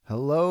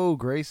Hello,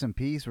 grace and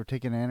peace. We're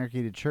taking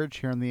anarchy to church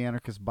here in the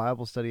Anarchist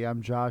Bible Study.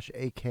 I'm Josh,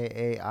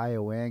 aka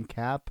Iowan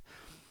Cap,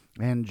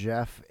 and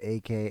Jeff,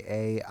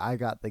 aka I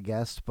Got the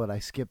Guest, but I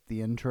skipped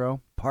the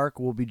intro. Park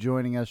will be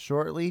joining us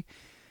shortly,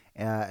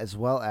 as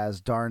well as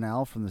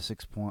Darnell from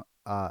the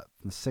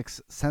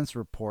Sixth Sense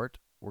Report.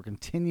 We're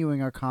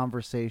continuing our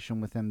conversation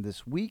with him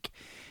this week,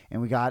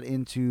 and we got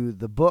into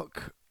the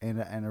book and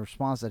a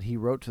response that he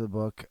wrote to the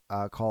book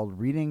called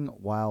 "Reading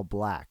While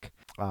Black."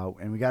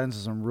 And we got into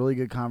some really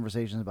good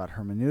conversations about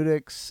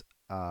hermeneutics,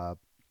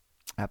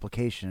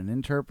 application and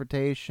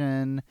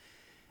interpretation,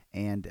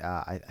 and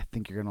I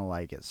think you're going to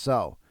like it.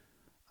 So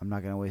I'm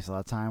not going to waste a lot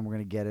of time. We're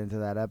going to get into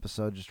that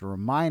episode. Just a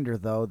reminder,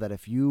 though, that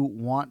if you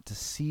want to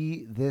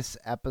see these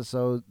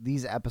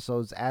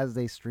episodes as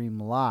they stream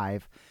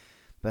live,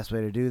 best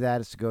way to do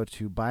that is to go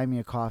to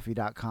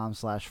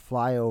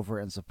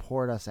buymeacoffee.com/flyover and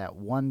support us at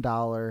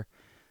 $1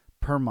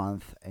 per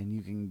month, and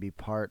you can be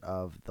part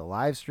of the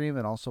live stream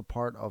and also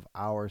part of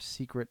our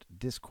secret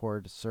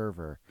Discord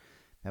server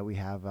that we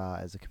have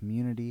as a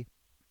community,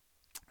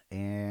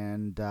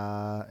 and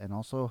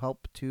also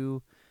help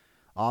to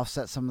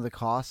offset some of the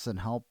costs and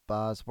help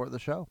support the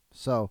show.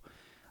 So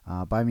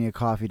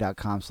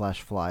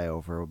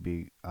buymeacoffee.com/flyover will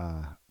be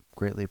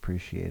greatly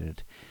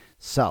appreciated.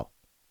 So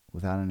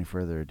without any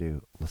further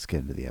ado, let's get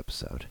into the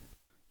episode.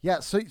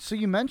 Yeah, so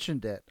you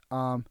mentioned it.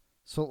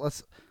 So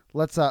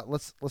let's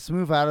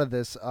move out of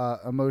this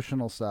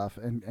emotional stuff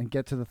and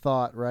get to the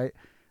thought, right?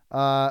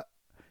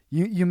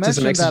 You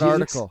mentioned that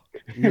article.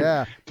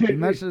 Yeah, you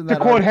mentioned that.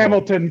 To quote article.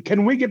 Hamilton,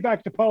 can we get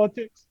back to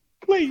politics,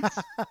 please?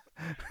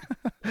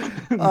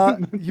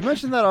 You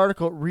mentioned that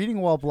article, "Reading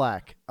While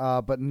Black,"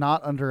 but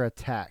not under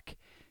attack,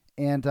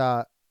 and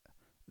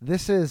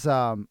this is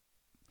an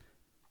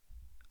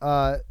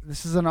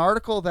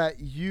article that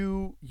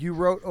you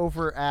wrote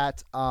over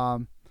at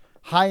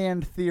High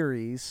End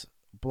Theories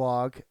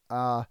blog,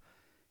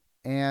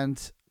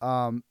 and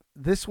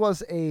this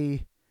was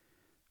a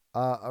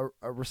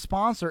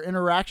response or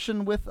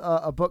interaction with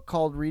a book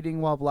called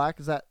 "Reading While Black."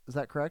 Is that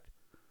correct?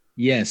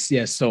 Yes.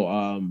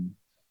 So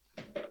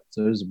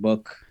there's a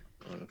book.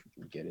 I don't know if we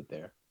can get it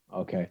there.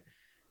 Okay.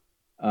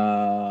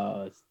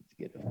 Let's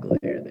get a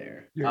glare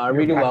there.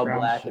 Reading While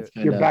Black.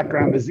 Your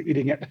background is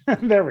eating it.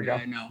 There we go.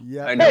 I know.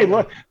 Yeah. I know. Hey,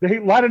 look, they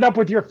line it up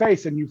with your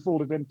face, and you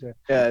fooled it into.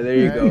 Yeah, there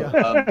you go.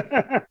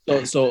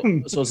 So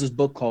it's this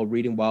book called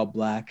 "Reading While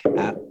Black: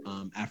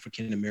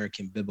 African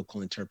American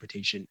Biblical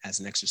Interpretation as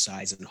an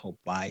Exercise in Hope"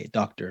 by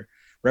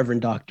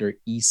Reverend Dr.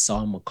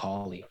 Esau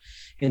McCauley.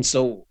 And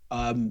so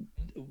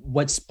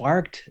what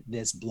sparked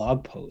this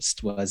blog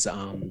post was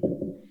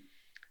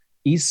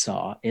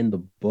Esau in the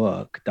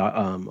book.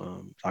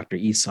 Dr.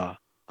 Esau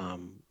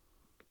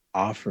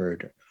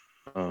offered,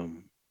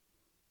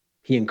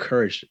 he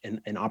encouraged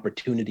an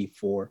opportunity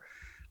for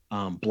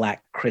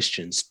Black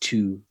Christians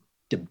to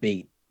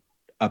debate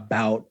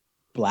about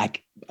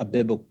Black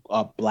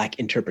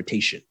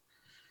interpretation,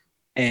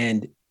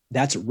 and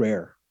that's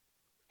rare.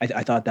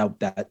 I thought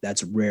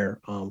that's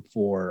rare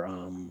for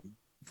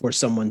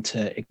someone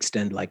to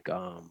extend like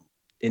an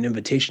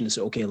invitation to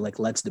say, okay, like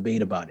let's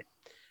debate about it,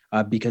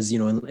 because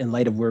in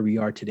light of where we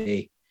are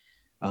today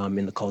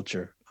in the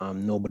culture,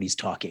 nobody's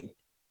talking.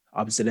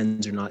 Opposite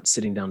ends are not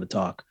sitting down to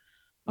talk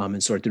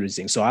and sort through these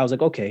things. So I was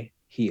like, okay.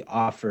 He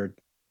offered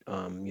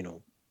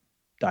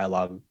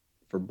dialogue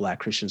for Black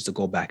Christians to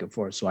go back and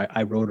forth. So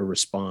I wrote a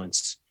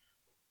response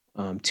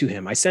to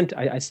him. I sent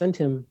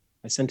him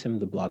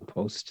the blog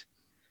post.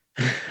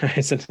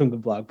 I sent him the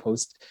blog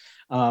post,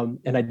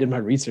 and I did my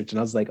research, and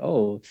I was like,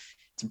 oh,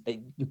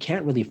 you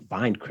can't really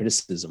find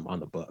criticism on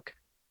the book.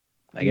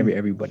 Like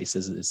everybody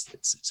says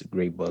it's a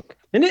great book,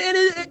 and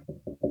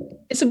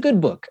it's a good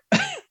book.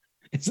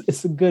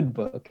 It's a good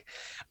book,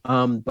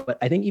 but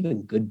I think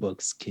even good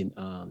books can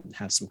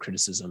have some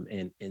criticism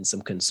and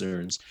some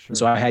concerns. Sure.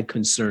 So I had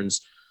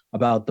concerns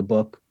about the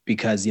book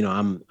because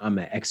I'm an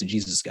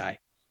exegesis guy.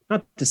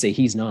 Not to say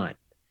he's not,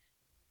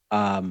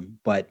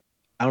 but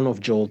I don't know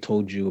if Joel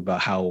told you about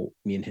how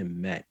me and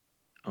him met.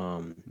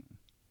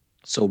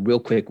 So real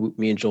quick,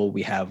 me and Joel,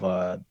 we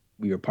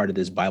were part of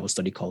this Bible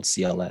study called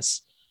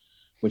CLS,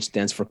 which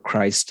stands for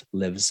Christ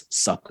Lives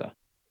Sucker,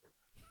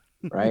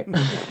 right?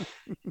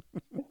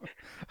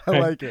 I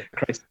like it.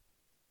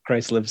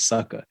 Christ Lives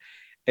Sucker.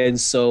 And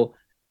so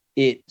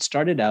it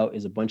started out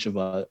as a bunch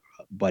of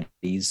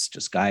buddies,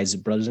 just guys,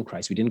 brothers in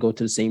Christ. We didn't go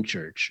to the same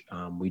church.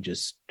 We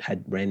just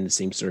ran in the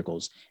same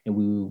circles, and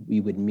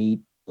we would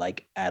meet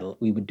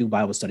we would do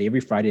Bible study every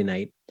Friday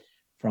night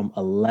from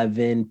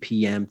 11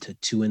 p.m. to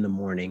 2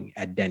 a.m.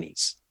 at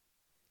Denny's.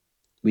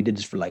 We did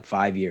this for like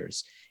 5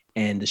 years.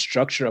 And the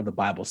structure of the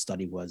Bible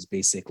study was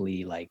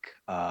basically like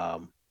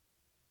a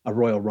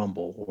Royal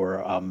Rumble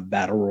or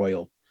Battle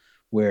Royal,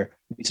 where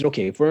we said,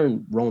 okay, if we're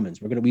in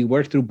Romans, we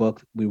work through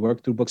books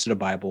of the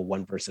Bible,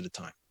 one verse at a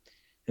time.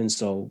 And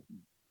so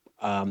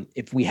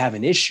if we have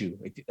an issue,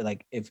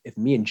 if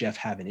me and Jeff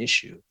have an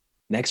issue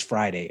next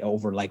Friday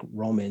over like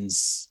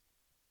Romans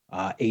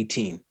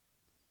 18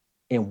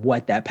 and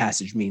what that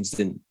passage means,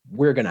 then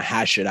we're going to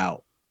hash it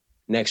out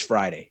next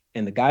Friday,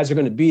 and the guys are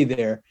going to be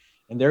there,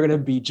 and they're going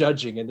to be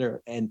judging,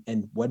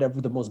 and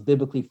whatever the most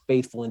biblically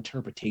faithful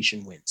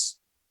interpretation wins.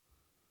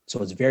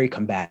 So it's very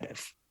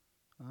combative.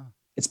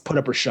 It's put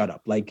up or shut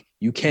up. Like,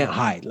 you can't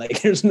hide.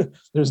 Like, there's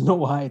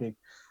no hiding.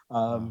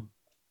 One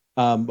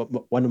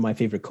of my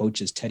favorite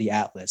coaches, Teddy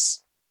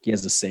Atlas, he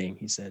has a saying.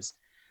 He says,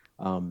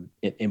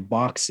 in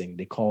boxing,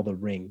 they call the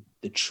ring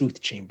the truth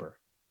chamber.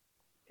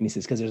 And he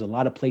says, because there's a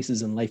lot of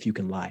places in life you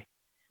can lie,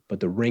 but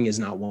the ring is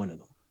not one of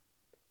them.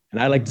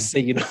 And I like to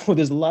say,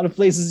 there's a lot of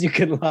places you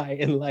can lie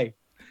in life,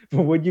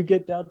 but when you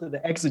get down to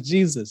the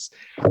exegesis,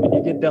 when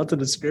you get down to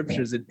the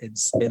scriptures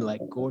and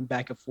like going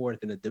back and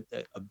forth in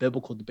a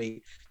biblical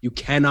debate, you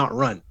cannot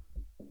run.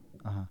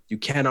 You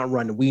cannot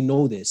run. We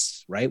know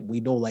this, right? We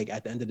know, like,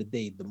 at the end of the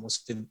day, the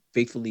most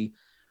faithfully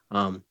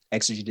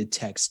exegeted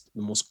text,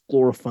 the most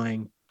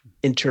glorifying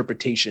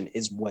interpretation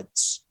is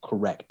what's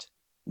correct,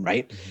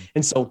 right?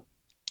 And so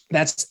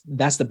that's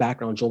the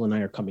background Joel and I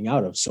are coming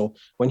out of. So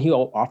when he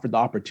offered the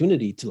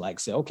opportunity to, like,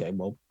 say, okay,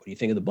 well, what do you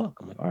think of the book?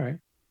 I'm like, all right,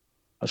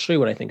 I'll show you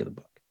what I think of the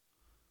book.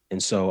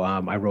 And so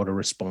I wrote a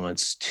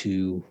response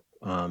to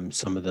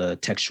some of the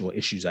textual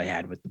issues I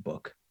had with the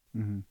book.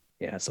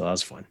 Yeah, so that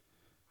was fun.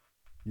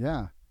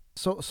 Yeah.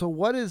 So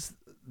what is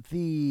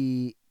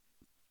the?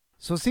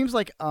 So it seems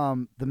like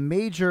the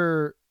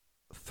major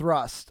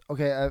thrust.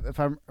 Okay, if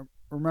I'm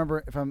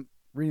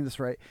reading this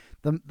right,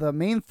 the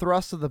main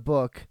thrust of the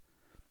book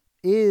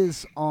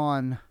is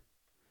on.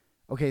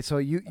 Okay, so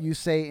you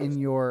say in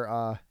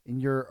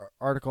your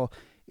article,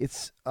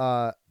 it's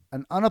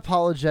an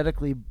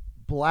unapologetically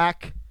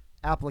black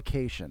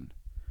application,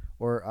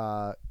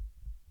 or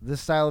this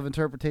style of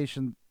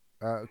interpretation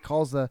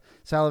calls the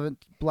style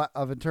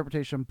of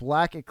interpretation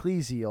black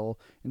ecclesial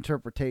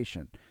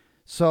interpretation.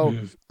 So,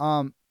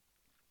 of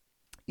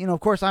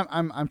course,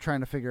 I'm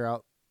trying to figure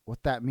out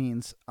what that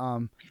means.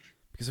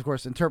 Because of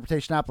course,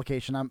 interpretation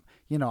application, I'm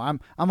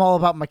all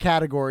about my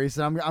categories,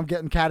 and I'm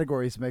getting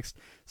categories mixed.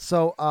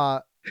 So,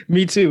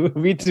 me too.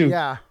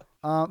 Yeah.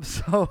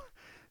 So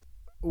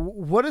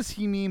what does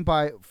he mean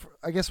by?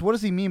 I guess what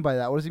does he mean by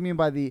that? What does he mean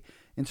by the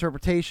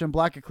interpretation,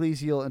 black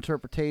ecclesial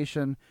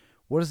interpretation?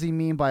 What does he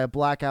mean by a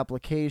black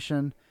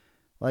application?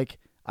 Like,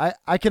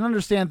 I can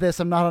understand this.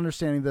 I'm not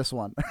understanding this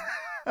one.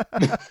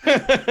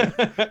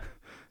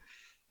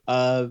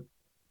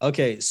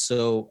 Okay,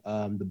 so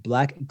the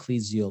black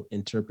ecclesial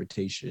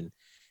interpretation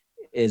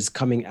is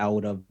coming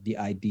out of the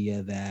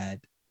idea that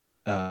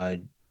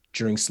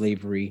during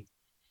slavery,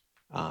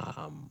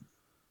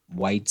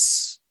 white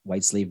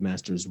slave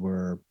masters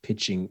were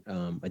pitching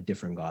a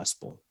different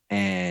gospel,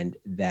 and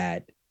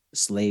that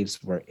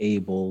slaves were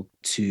able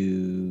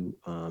to,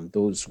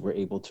 those who were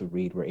able to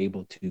read, were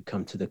able to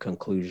come to the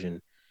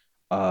conclusion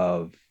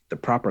of the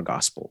proper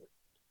gospel,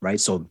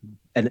 right? So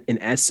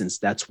in essence,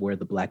 that's where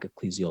the black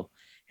ecclesial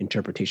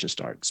interpretation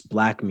starts.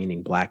 Black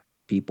meaning black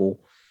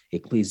people,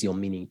 ecclesial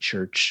meaning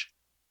church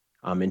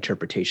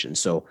interpretation.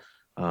 So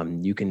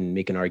you can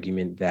make an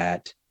argument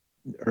that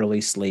early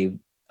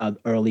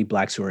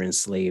blacks who were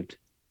enslaved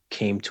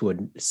came to a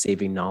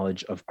saving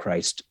knowledge of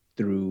Christ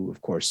through,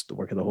 of course, the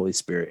work of the Holy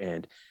Spirit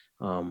and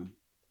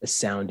a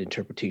sound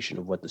interpretation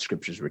of what the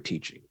scriptures were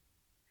teaching.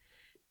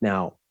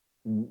 Now,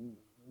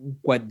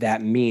 what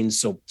that means,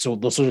 so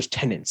those are just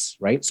tenets,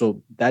 right?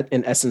 So that,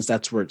 in essence,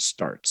 that's where it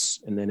starts,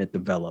 and then it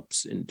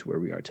develops into where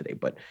we are today.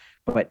 But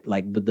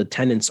like the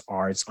tenets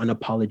are, it's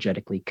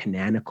unapologetically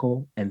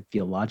canonical and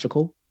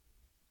theological.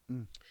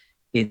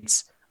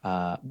 It's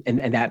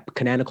and that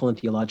canonical and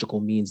theological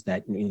means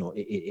that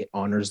it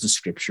honors the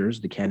scriptures,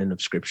 the canon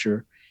of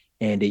scripture,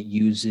 and it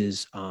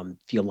uses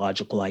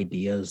theological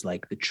ideas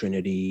like the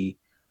Trinity,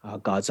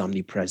 God's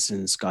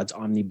omnipresence, God's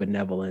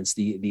omnibenevolence,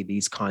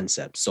 these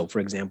concepts. So, for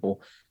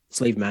example,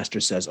 slave master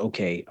says,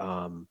 okay,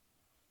 God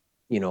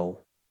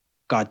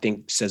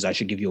says I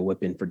should give you a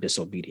whipping for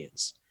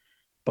disobedience,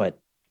 but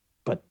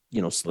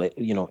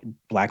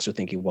blacks are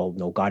thinking, well,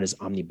 no, God is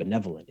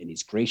omnibenevolent and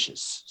he's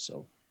gracious.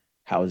 So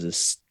how is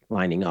this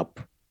lining up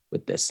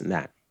with this and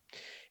that?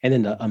 And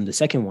then the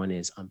second one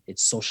is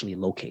it's socially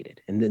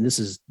located. And then this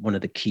is one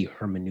of the key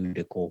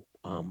hermeneutical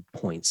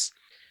points.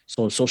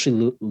 So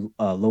socially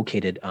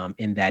located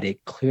in that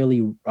it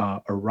clearly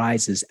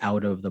arises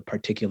out of the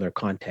particular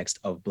context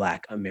of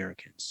Black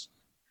Americans.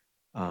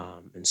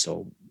 And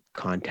so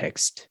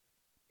context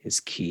is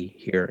key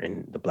here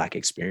in the Black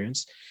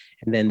experience.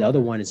 And then the other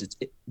one is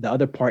the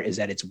other part is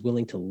that it's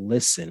willing to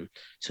listen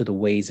to the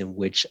ways in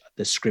which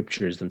the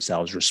scriptures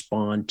themselves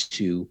respond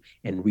to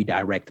and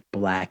redirect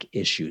Black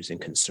issues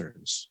and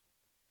concerns,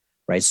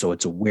 right? So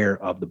it's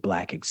aware of the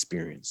Black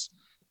experience.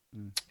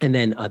 And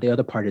then the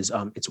other part is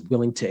it's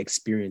willing to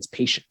experience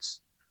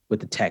patience with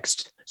the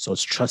text. So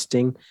it's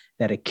trusting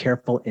that a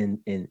careful and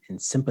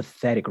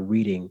sympathetic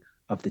reading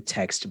of the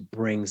text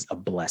brings a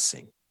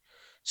blessing.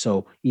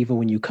 So even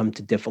when you come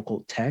to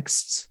difficult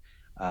texts,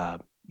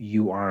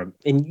 you are,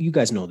 and you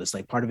guys know this,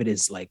 like part of it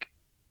is like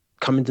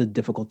coming to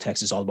difficult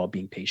text is all about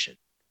being patient,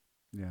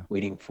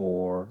 waiting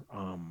for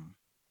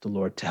the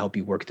Lord to help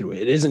you work through it.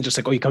 It isn't just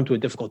like, oh, you come to a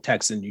difficult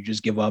text and you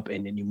just give up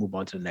and then you move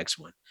on to the next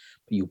one,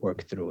 but you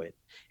work through it.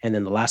 And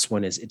then the last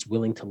one is it's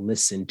willing to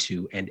listen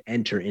to and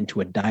enter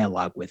into a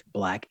dialogue with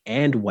Black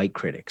and white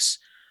critics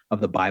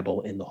of the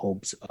Bible in the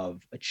hopes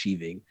of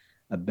achieving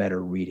a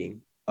better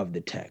reading of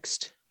the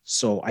text.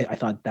 So I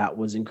thought that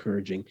was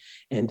encouraging.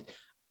 And,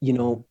 you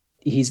know,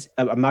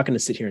 I'm not going to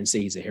sit here and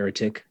say he's a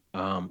heretic,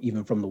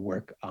 even from the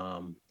work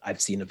I've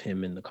seen of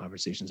him and the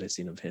conversations I've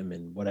seen of him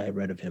and what I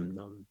read of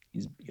him.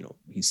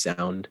 He's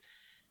sound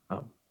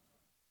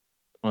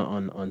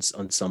on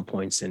some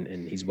points,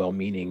 and he's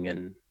well-meaning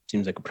and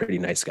seems like a pretty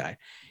nice guy,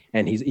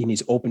 and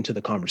he's open to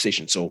the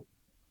conversation. So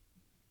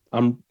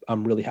I'm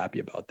really happy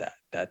about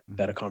that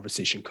a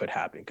conversation could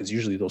happen, because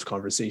usually those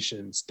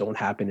conversations don't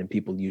happen and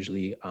people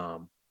usually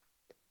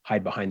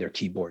hide behind their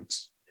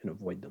keyboards and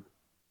avoid them.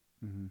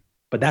 Mm-hmm.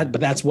 But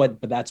that's what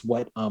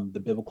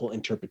the biblical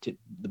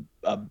the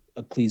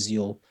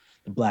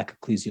Black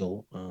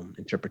ecclesial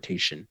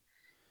interpretation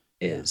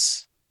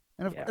is.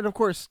 Yeah. And of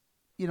course,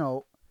 you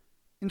know,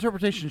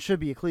 interpretation should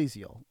be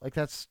ecclesial. Like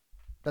that's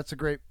a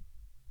great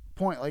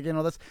point. Like, you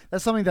know,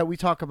 that's something that we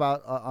talk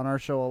about on our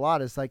show a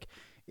lot. Or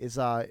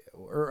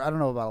I don't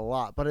know about a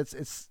lot, but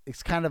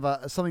it's kind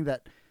of something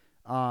that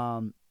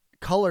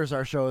colors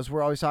our shows.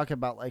 We're always talking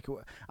about, like,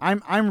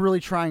 I'm really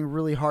trying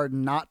really hard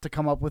not to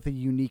come up with a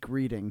unique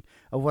reading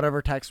of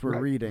whatever text we're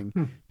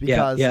reading,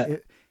 because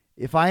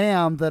if I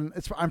am, then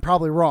I'm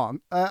probably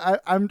wrong.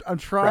 I'm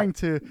trying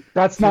to.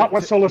 That's not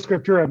what sola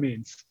scriptura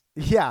means.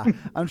 Yeah,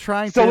 I'm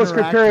trying to. Sola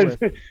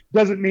scriptura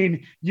doesn't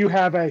mean you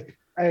have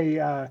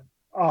a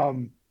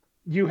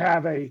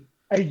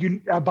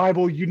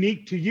Bible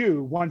unique to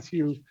you once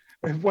you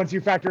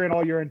factor in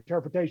all your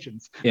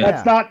interpretations. Yeah.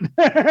 That's not.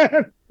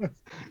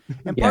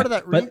 And part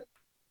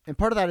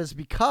of that is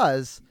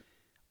because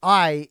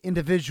I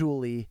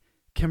individually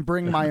can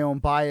bring my own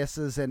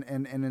biases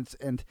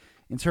and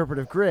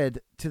interpretive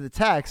grid to the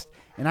text,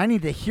 and I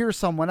need to hear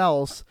someone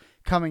else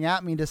coming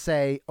at me to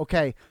say,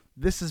 okay,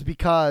 this is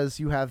because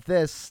you have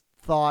this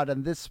thought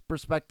and this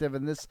perspective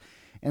and this,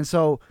 and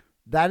so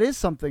that is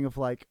something of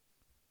like,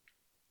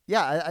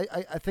 yeah,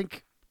 I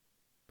think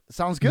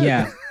sounds good.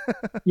 Yeah.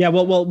 Yeah.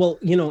 Well,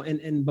 you know,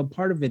 but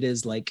part of it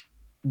is like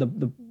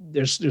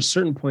there's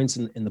certain points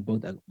in the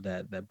book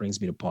that brings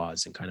me to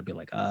pause and kind of be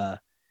like,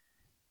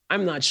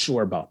 I'm not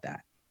sure about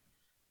that.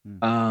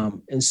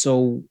 And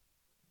so,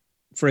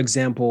 for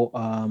example,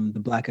 the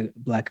Black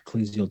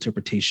ecclesial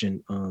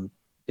interpretation,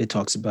 it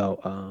talks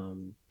about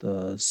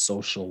the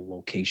social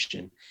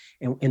location,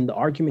 and the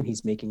argument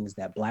he's making is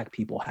that Black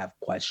people have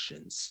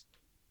questions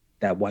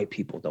that white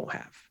people don't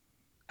have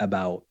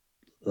about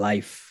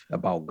life,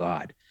 about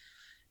God.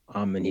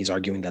 And he's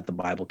arguing that the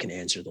Bible can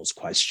answer those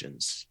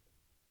questions.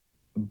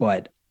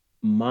 But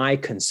my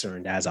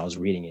concern, as I was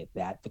reading it,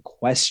 that the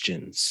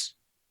questions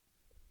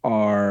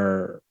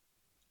are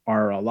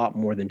a lot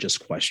more than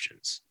just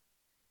questions,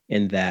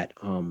 and that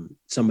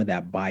some of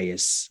that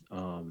bias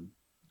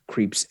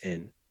creeps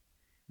in,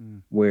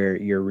 where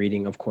you're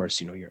reading, of course,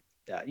 you know,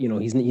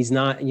 he's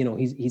not, you know,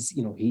 he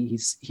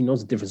knows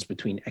the difference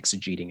between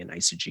exegeting and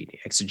eisegeting.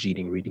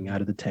 Exegeting, reading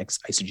out of the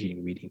text;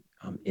 eisegeting, reading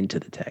into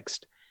the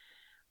text.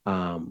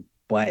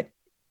 But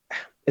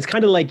it's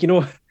kind of like, you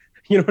know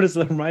what this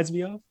reminds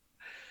me of?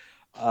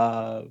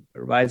 It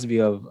reminds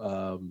me of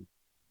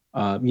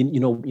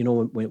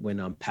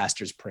when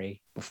pastors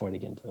pray before they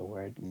get into the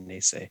word, and they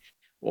say,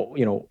 well,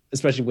 you know,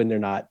 especially when they're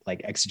not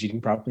like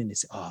exegeting properly, and they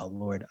say, "Oh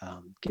Lord,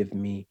 give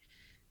me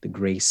the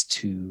grace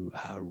to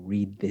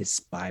read this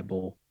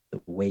Bible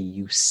the way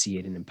you see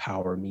it and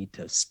empower me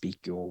to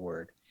speak your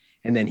word."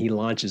 And then he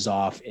launches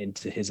off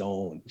into his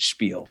own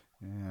spiel.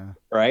 Yeah.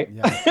 Right.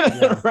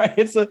 Yeah.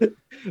 Right. So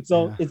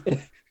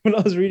when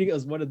I was reading, it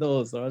was one of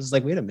those. So I was just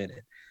like, wait a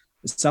minute.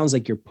 It sounds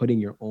like you're putting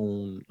your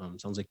own,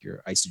 sounds like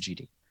you're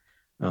eisegeting,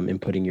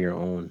 and putting your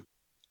own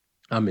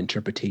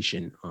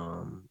interpretation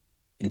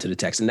into the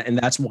text. And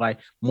that's why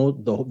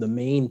the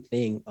main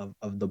thing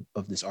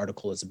of this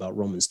article is about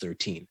Romans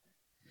 13.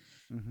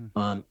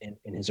 And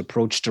his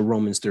approach to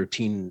Romans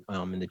 13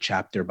 in the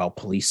chapter about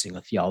policing,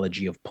 a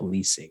theology of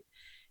policing.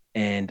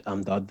 And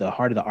the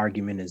heart of the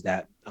argument is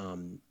that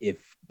if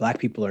Black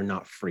people are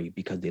not free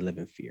because they live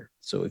in fear.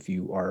 So if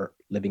you are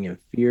living in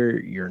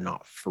fear, you're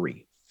not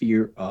free.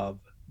 Fear of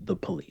the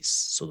police.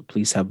 So the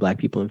police have Black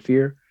people in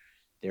fear,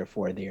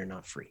 therefore they are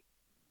not free.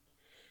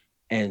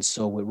 And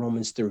so with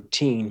Romans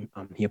 13,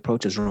 he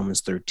approaches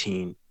Romans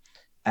 13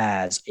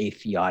 as a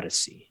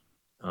theodicy.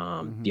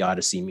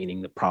 Theodicy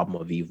meaning the problem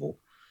of evil.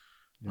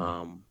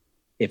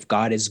 If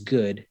God is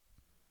good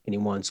and he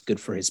wants good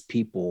for his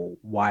people,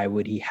 why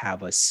would he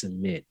have us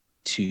submit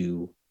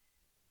to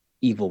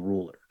evil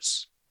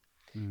rulers?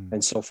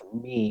 And so for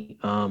me,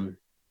 I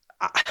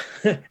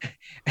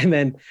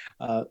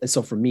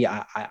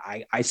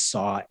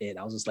saw it.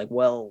 I was just like,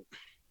 well,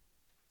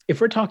 if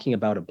we're talking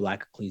about a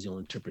Black ecclesial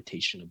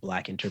interpretation, a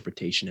Black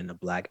interpretation, and a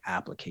Black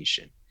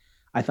application,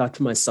 I thought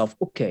to myself,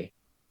 okay,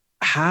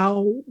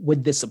 how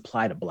would this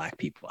apply to Black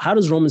people? How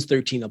does Romans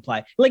 13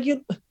 apply? Like,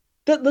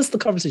 that's the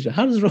conversation.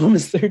 How does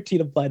Romans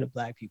 13 apply to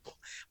Black people?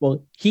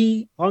 Well,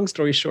 long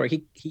story short,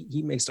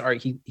 he makes the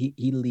argument,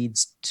 he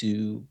leads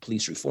to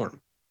police reform,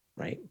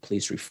 right?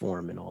 Police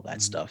reform and all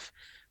that stuff.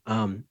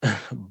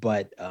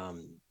 But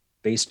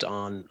based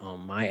on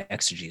my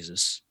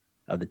exegesis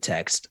of the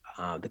text,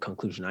 the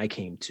conclusion I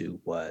came to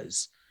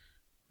was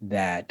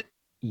that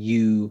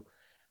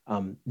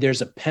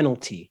there's a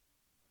penalty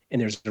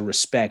and there's a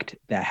respect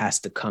that has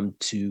to come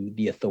to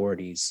the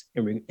authorities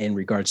in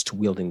regards to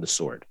wielding the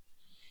sword.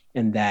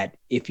 And that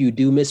if you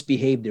do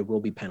misbehave, there will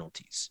be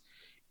penalties.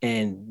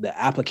 And the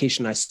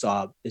application I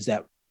saw is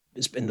that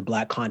in the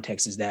Black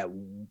context is that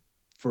and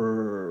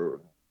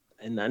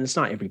it's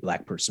not every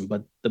Black person,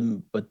 but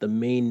the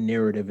main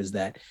narrative is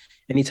that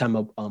anytime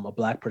a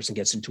Black person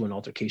gets into an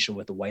altercation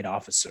with a white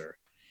officer,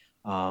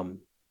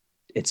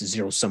 it's a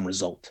zero-sum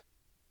result.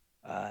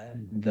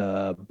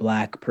 The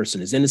Black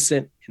person is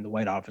innocent and the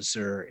white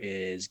officer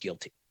is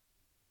guilty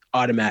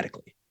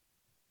automatically.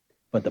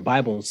 But the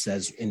Bible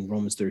says in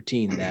Romans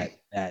 13 that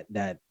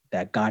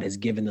God has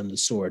given them the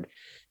sword.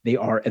 They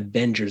are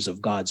avengers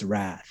of God's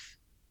wrath,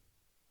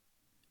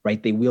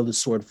 right? They wield the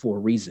sword for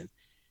a reason,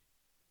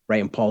 right?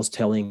 And Paul's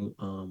telling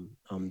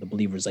the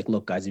believers, like,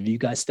 look, guys, if you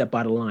guys step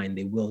out of line,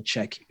 they will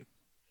check you.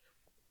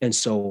 And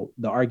so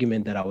the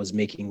argument that I was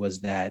making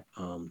was that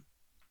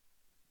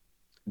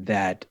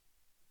that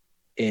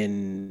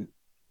in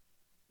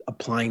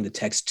applying the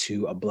text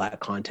to a Black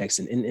context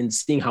and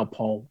seeing how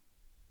Paul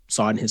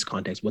saw it in his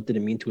context, what did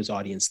it mean to his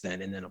audience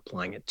then, and then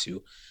applying it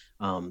to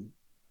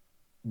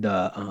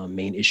the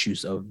main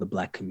issues of the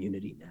Black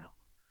community now.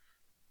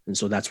 And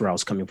so that's where I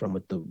was coming from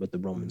with the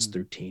Romans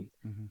 13,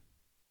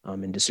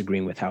 and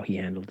disagreeing with how he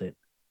handled it,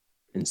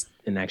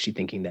 and actually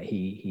thinking that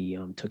he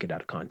took it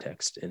out of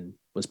context and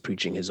was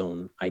preaching his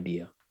own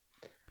idea.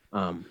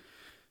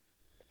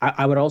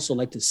 I would also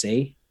like to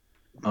say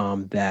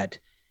that,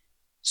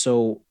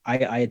 so I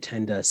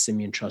attend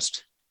Simeon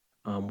Trust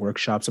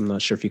workshops. I'm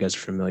not sure if you guys are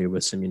familiar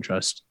with Simeon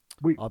Trust.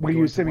 We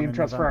use Simeon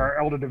Trust for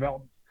our elder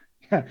development.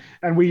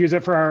 And we use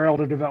it for our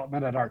elder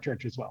development at our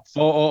church as well.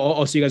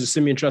 So. So you guys are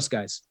Simeon Trust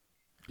guys?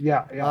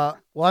 Yeah.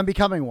 Well, I'm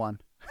becoming one.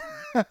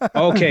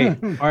 Okay.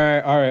 All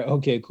right.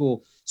 Okay,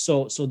 cool.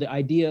 So the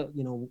idea,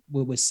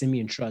 with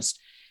Simeon Trust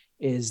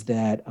is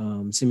that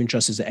Simeon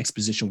Trust is an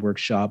exposition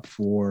workshop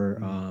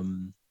for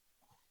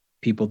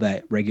people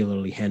that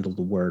regularly handle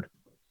the word,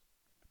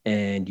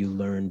 and you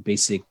learn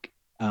basic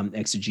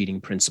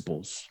exegeting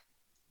principles.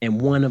 And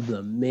one of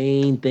the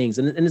main things,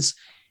 and it's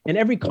in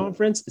every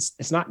conference,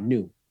 it's not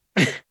new.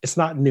 It's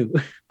not new.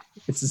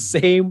 It's the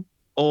same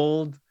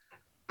old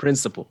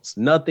principles.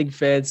 Nothing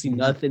fancy,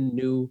 nothing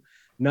new,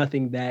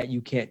 nothing that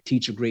you can't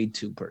teach a grade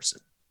 2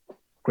 person,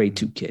 grade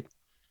 2 kid.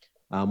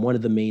 One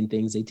of the main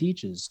things they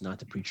teach is not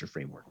to preach your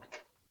framework.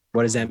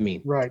 What does that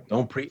mean? Right.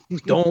 Don't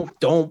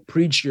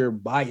preach your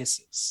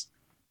biases.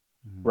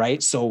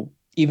 Right. So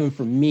even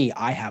for me,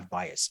 I have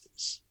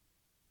biases.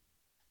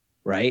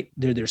 Right.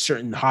 There's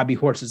certain hobby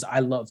horses I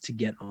love to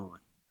get on.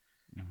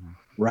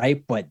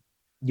 Right. But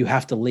you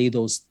have to lay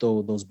those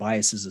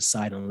biases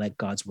aside and let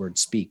God's word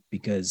speak,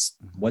 because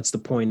what's the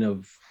point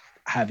of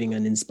having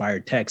an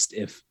inspired text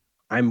if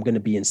I'm going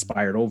to be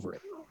inspired over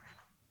it?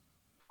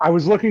 I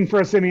was looking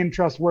for a Simeon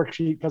Trust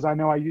worksheet because I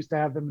know I used to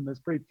have them in this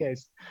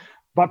briefcase,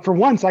 but for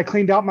once I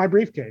cleaned out my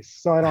briefcase,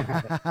 so I don't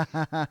have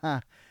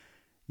it.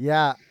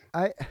 Yeah,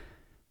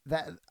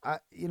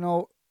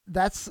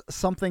 that's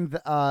something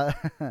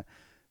that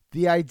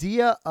the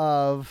idea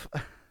of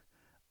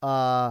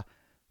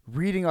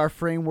reading our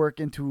framework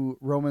into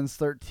Romans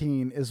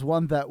 13 is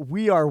one that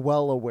we are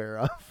well aware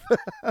of.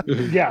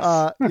 Yes.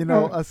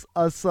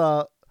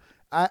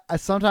 I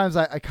sometimes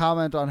I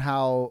comment on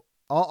how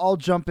I'll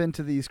jump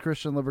into these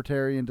Christian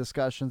libertarian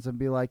discussions and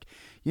be like,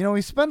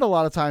 we spend a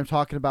lot of time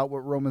talking about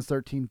what Romans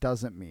 13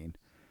 doesn't mean.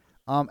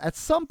 At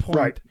some point,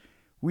 right,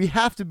 we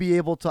have to be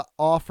able to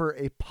offer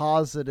a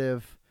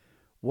positive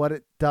what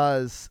it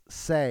does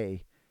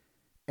say.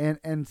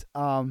 And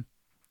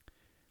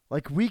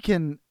like we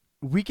can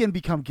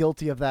become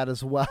guilty of that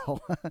as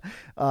well,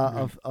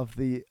 of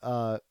the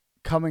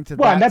coming to that.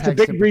 Well, and that's a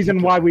big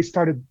reason why we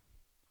started.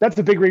 That's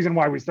the big reason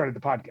why we started the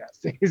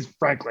podcast, is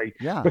frankly,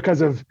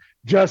 because of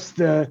just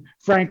the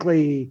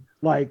frankly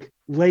like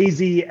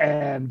lazy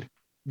and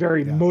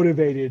very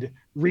motivated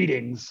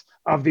readings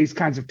of these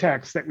kinds of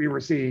texts that we were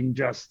seeing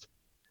just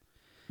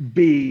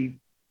be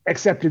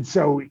accepted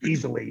so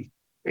easily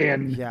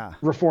in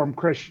reform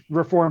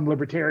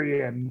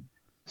libertarian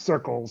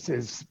circles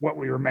is what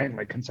we were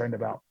mainly concerned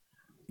about.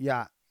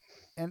 Yeah.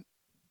 And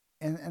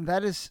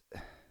that is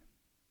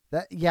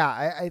that.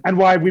 Yeah. And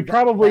why we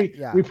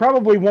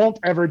probably won't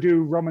ever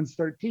do Romans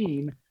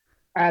 13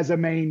 as a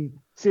main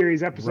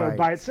series episode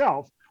by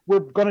itself. We're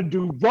going to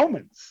do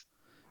Romans.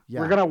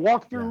 We're going to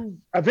walk through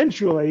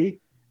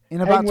eventually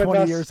in about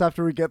 20 years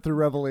after we get through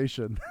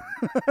Revelation.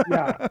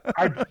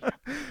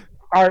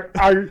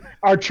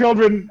 our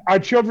children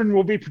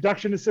will be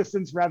production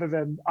assistants rather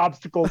than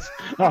obstacles,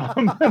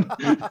 and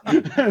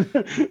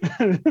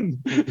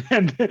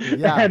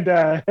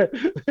Yeah.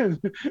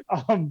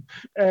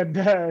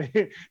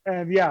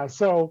 and yeah.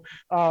 So,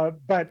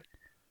 but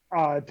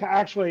to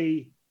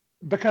actually,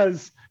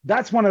 because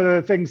that's one of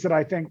the things that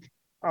I think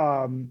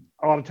a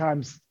lot of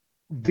times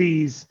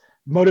these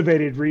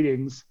motivated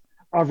readings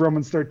of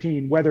Romans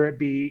 13, whether it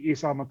be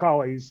Esau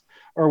McCauley's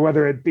or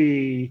whether it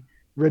be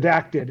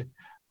redacted,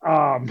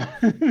 but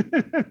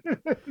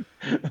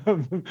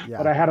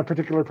I had a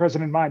particular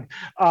person in mind,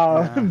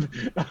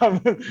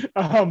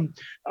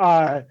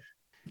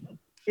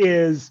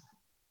 is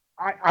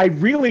I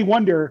really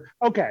wonder,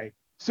 okay,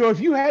 so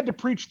if you had to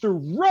preach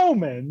through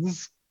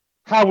Romans,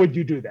 how would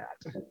you do that?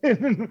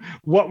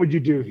 What would you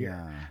do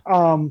here?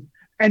 And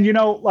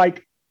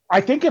like,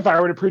 I think if I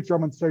were to preach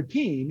Romans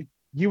 13,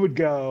 you would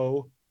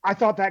go, I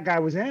thought that guy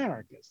was an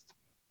anarchist,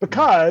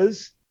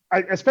 because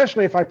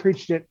especially if I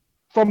preached it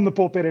from the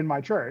pulpit in my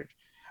church,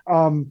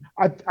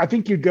 I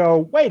think you'd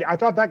go, wait, I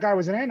thought that guy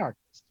was an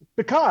anarchist,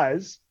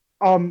 because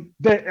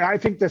I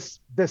think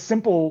the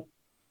simple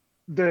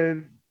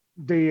the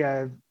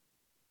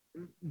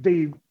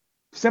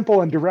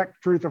simple and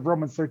direct truth of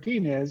Romans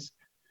 13 is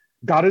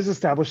God has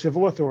established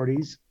civil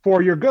authorities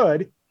for your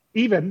good,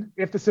 even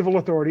if the civil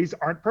authorities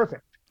aren't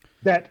perfect.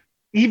 That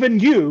even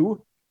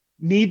you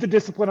need the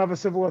discipline of a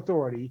civil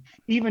authority.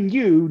 Even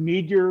you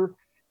need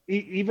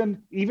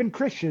even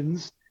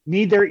Christians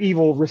need their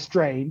evil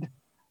restrained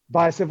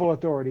by a civil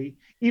authority.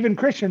 Even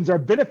Christians are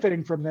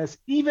benefiting from this.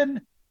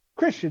 Even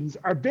Christians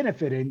are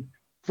benefiting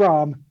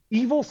from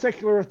evil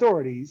secular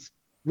authorities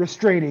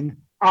restraining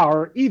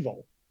our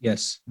evil.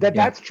 Yes.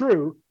 That's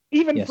true,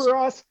 even for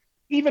us,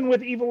 even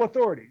with evil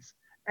authorities.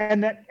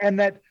 And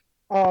that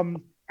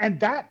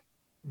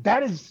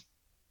is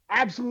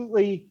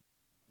absolutely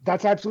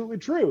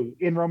true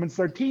in Romans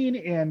 13,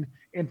 in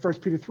 1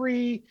 Peter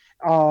 3,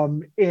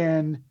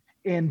 in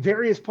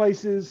various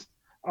places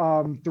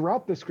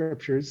throughout the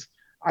scriptures.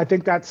 I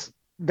think that's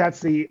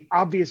the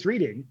obvious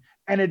reading,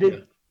 and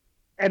it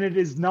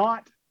is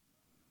not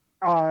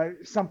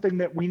something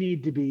that we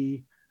need to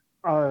be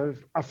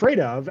afraid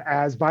of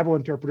as Bible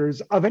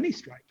interpreters of any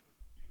stripe.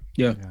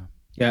 And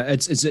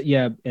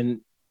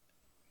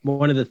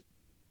one of the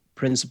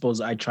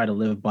principles I try to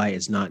live by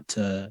is not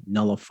to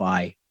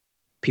nullify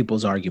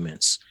people's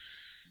arguments.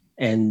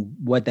 And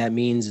what that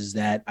means is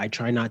that I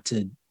try not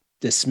to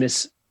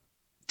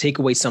take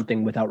away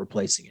something without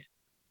replacing it.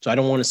 So I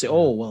don't want to say,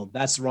 oh, well,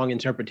 that's the wrong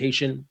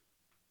interpretation,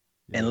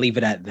 and leave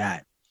it at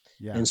that.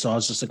 And so I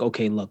was just like,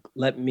 okay, look,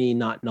 let me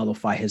not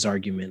nullify his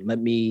argument. Let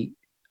me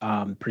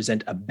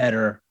present a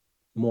better,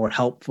 more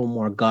helpful,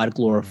 more God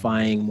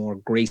glorifying, more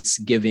grace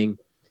giving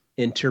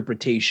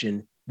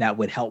interpretation that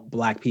would help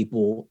Black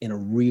people in a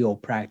real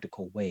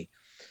practical way.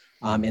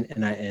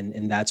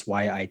 And that's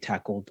why I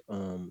tackled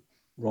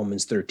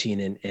Romans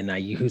 13, and I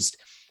used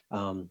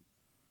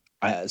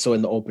so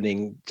in the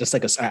opening, just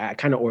like I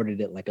kind of ordered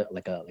it like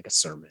a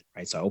sermon,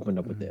 right? So I opened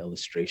up with the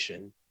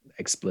illustration,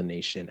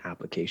 explanation,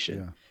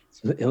 application.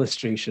 So the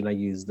illustration, I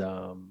used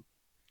a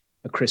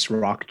Chris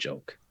Rock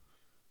joke.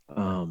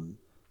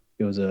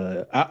 It was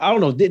I don't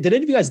know. Did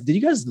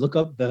you guys look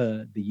up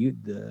the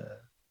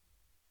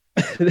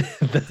I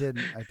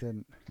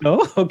didn't.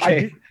 No?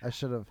 Okay. I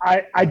should have.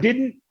 I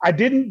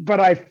didn't,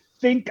 but I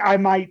think I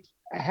might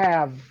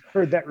have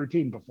heard that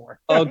routine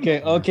before.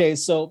 Okay.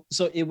 So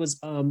it was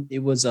from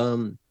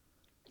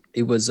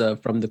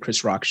the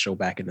Chris Rock show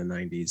back in the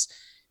 90s.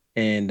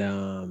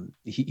 And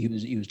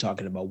he was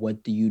talking about,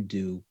 what do you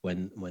do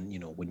when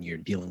you're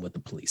dealing with the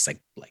police,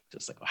 like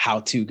just like a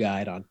how-to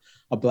guide on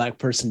a Black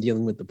person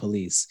dealing with the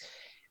police.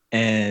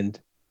 And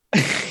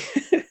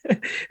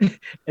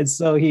and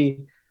so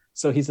he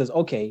says,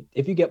 okay,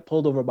 if you get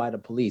pulled over by the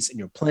police and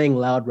you're playing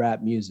loud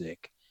rap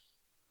music,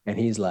 and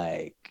he's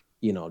like,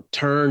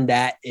 turn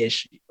that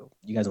ish.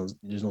 You guys don't,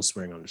 there's no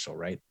swearing on the show,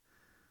 right?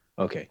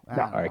 Okay.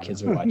 No. All right,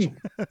 kids are watching.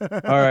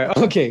 All right.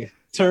 Okay.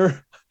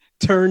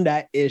 Turn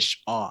that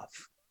ish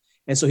off.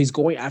 And so he's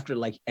going after,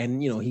 like,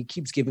 and he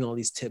keeps giving all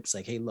these tips,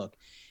 like, hey, look,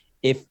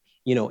 if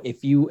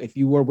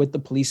you were with the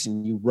police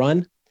and you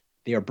run,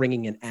 they are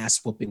bringing an ass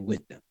whooping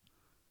with them,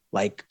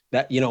 like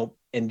that,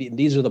 and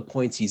these are the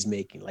points he's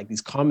making, like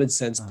these common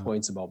sense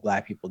points about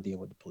Black people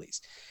dealing with the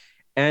police.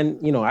 And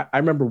I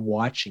remember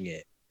watching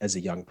it as a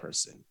young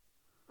person,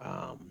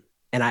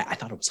 and I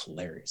thought it was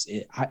hilarious.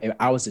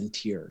 I was in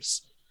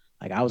tears,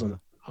 like I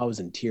was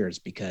in tears,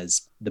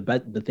 because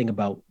the thing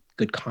about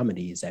good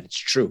comedy is that it's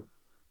true.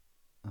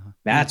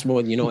 That's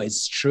more,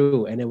 it's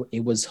true. And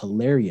it was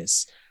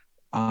hilarious.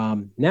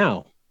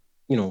 Now,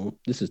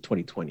 this is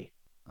 2020.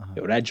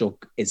 That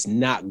joke is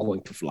not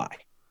going to fly.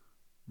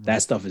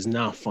 That stuff is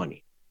not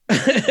funny.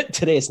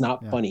 Today it's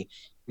not funny.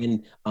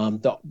 And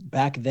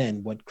back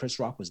then, what Chris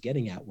Rock was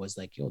getting at was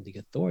like, the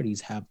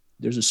authorities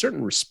there's a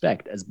certain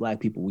respect as Black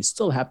people we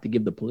still have to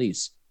give the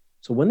police.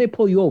 So when they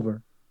pull you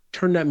over,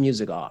 turn that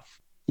music off.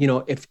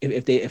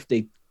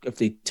 If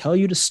they tell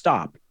you to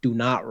stop, do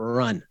not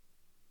run.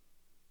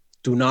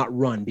 Do not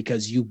run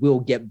because you will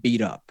get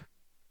beat up.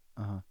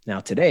 Now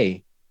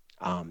today,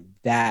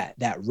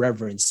 that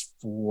reverence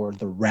for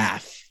the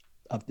wrath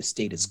of the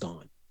state is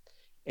gone.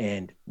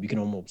 And you can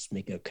almost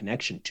make a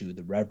connection to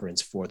the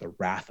reverence for the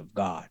wrath of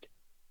God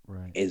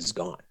is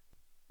gone.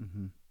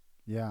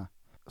 Yeah.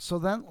 So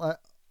then,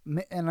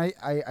 and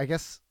I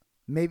guess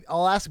maybe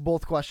I'll ask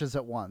both questions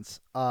at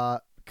once,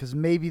 because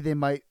maybe they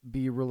might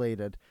be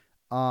related.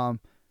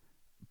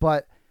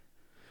 But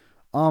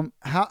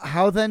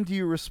how then do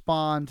you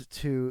respond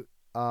to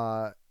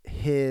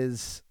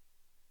his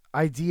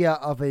idea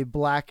of a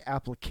black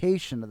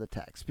application of the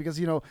text?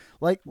 Because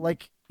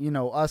like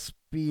us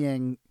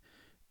being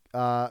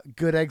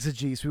good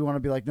exegetes, we want to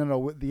be like,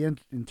 no, the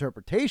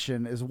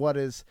interpretation is what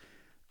is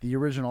the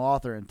original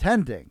author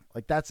intending.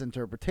 Like, that's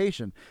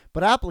interpretation.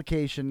 But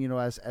application,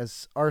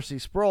 as R.C.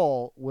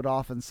 Sproul would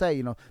often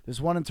say,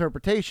 there's one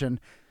interpretation,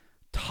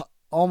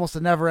 almost a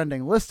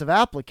never-ending list of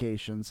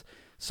applications.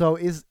 So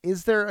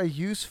is there a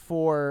use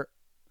for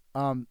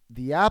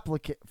the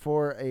applicant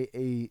for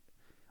a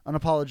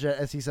unapologetic,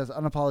 as he says,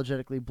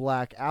 unapologetically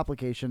black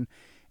application?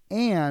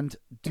 And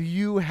do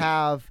you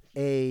have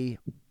a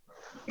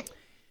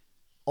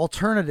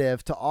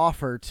alternative to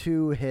offer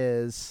to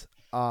his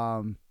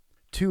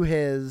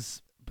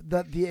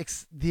the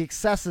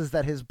excesses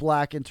that his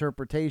black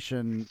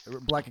interpretation,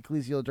 black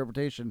ecclesial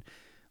interpretation,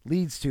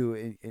 leads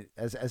to,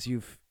 as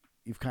you've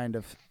kind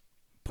of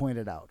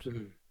pointed out?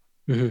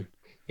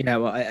 Yeah,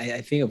 well,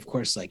 I think, of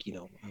course,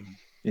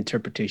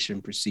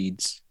 interpretation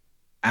precedes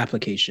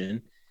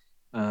application,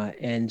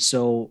 and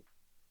so,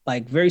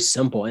 very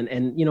simple,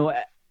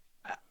 and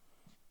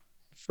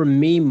for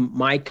me,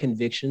 my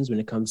convictions when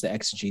it comes to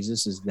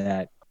exegesis is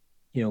that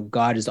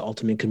God is the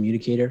ultimate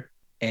communicator,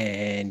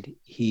 and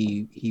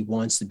he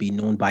wants to be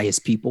known by his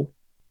people.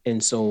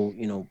 And so,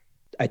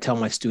 I tell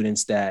my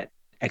students that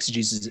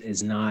exegesis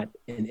is not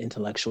an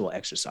intellectual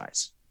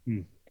exercise.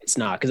 It's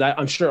not, because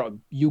I'm sure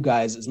you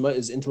guys, as much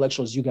as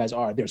intellectual as you guys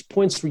are, there's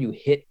points where you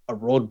hit a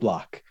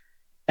roadblock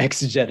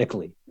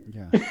exegetically.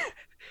 Yeah.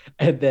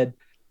 And then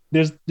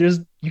there's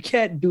you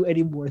can't do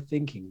any more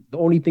thinking. The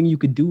only thing you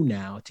could do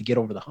now to get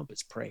over the hump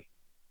is pray.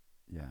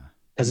 Yeah.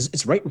 Because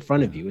it's right in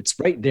front of you. It's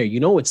right there.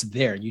 It's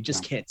there. You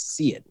just can't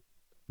see it.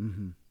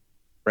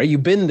 Right?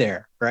 You've been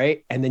there,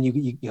 right? And then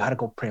you got to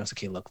go pray. I was like,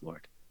 okay, look,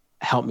 Lord,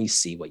 help me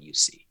see what you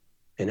see.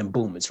 And then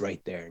boom, it's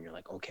right there. And you're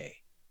like, okay,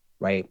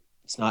 right?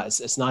 It's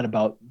not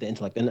about the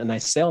intellect. And I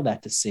say all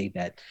that to say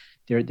that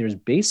there's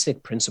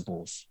basic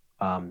principles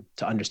to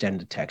understand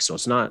the text. So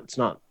it's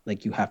not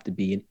like you have to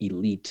be an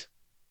elite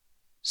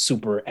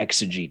super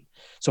exegete.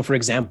 So for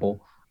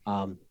example,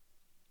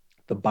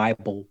 the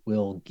Bible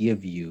will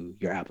give you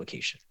your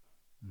application.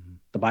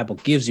 The Bible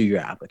gives you your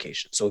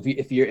application. So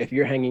if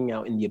you're hanging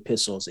out in the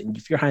epistles, and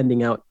if you're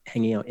hanging out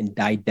in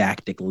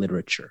didactic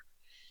literature,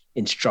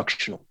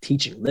 instructional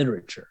teaching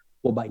literature,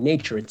 well, by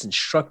nature, it's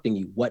instructing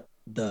you what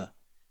the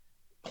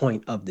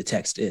point of the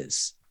text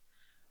is.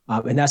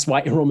 And that's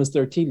why in Romans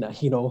 13, I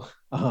think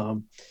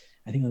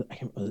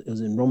it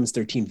was in Romans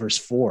 13, verse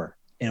 4,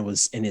 and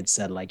it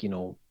said,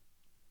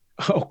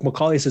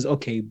 Macaulay says,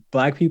 okay,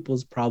 Black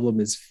people's problem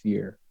is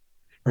fear,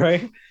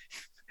 right?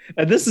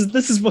 And this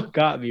is what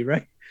got me,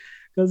 right?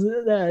 Because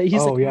he's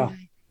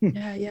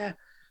yeah.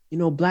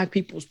 Black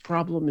people's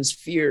problem is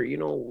fear.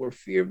 We're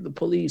fear of the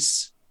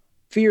police.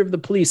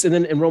 And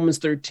then in Romans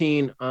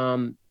 13,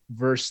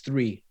 verse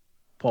 3,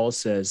 Paul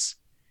says,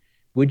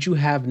 would you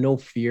have no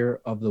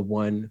fear of the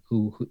one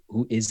who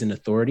is in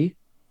authority?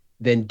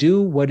 Then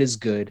do what is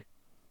good,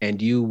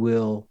 and you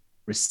will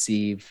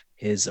receive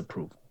his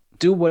approval.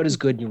 Do what is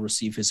good, and you'll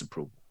receive his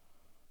approval.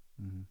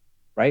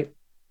 Right?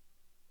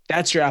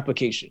 That's your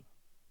application.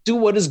 Do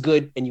what is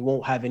good, and you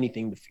won't have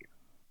anything to fear.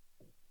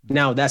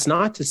 Now, that's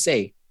not to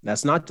say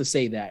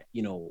that,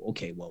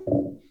 okay,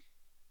 well,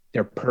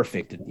 they're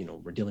perfect.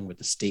 And, we're dealing with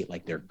the state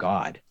like they're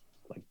God.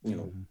 Like,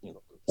 the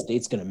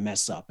state's going to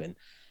mess up, and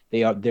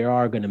they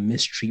are going to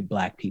mistreat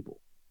Black people.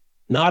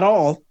 Not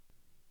all,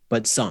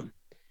 but some.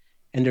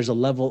 And there's a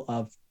level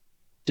of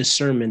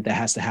discernment that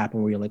has to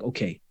happen where you're like,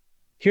 okay,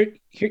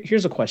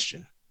 here's a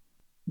question.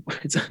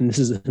 This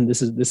is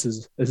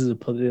a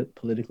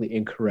politically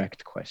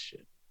incorrect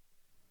question,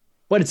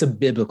 but it's a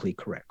biblically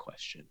correct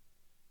question.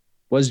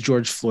 Was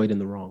George Floyd in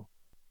the wrong?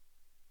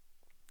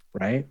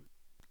 Right?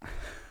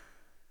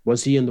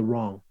 Was he in the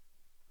wrong?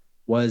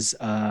 I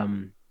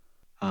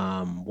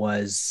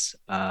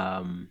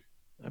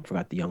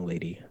forgot the young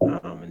lady,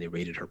 and they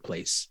raided her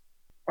place.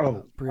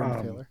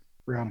 Breonna Taylor.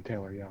 Breonna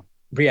Taylor, yeah.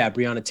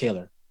 Breonna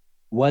Taylor.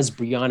 Was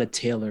Breonna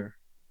Taylor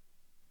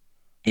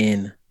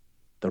in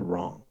the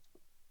wrong?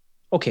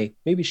 Okay,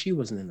 maybe she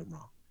wasn't in the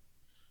wrong.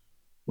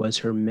 Was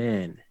her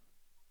man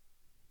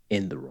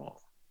in the wrong?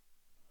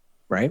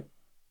 Right?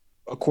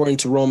 According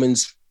to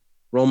Romans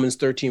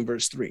 13,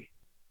 verse 3,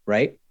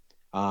 right?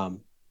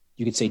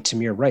 You could say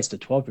Tamir Rice, the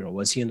 12-year-old,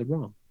 was he in the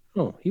wrong?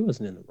 No, he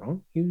wasn't in the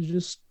wrong. He was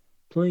just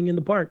playing in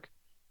the park,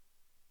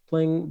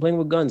 playing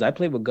with guns. I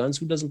play with guns.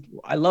 Who doesn't?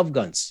 I love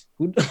guns.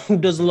 Who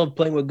doesn't love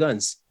playing with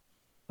guns?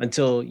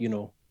 Until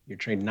you're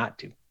trained not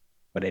to.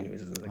 But anyways,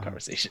 this is another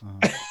conversation.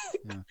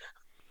 Yeah.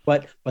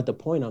 But the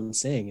point I'm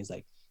saying is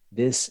like,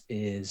 this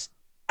is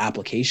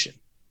application,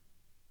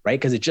 right?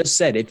 Because it just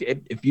said,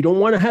 if you don't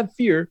want to have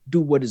fear,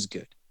 do what is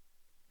good.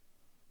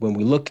 When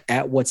we look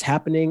at what's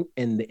happening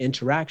in the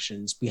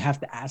interactions, we have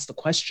to ask the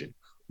question,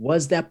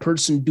 was that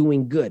person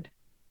doing good?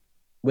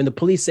 When the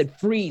police said,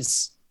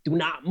 freeze, do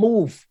not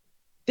move,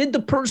 did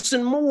the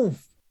person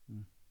move?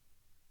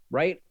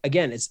 Right?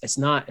 Again, it's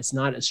not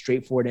a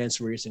straightforward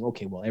answer where you're saying,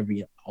 okay, well,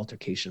 every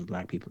altercation,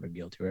 Black people are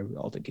guilty, or every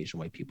altercation,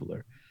 white people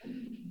are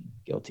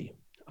guilty.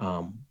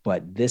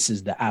 But this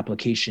is the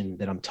application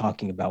that I'm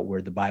talking about,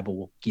 where the Bible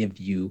will give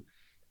you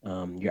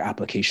your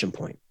application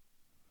point.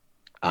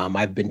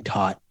 I've been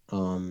taught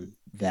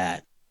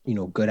that,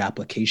 good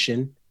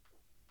application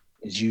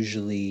is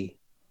usually,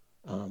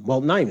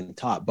 well, not even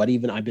taught, but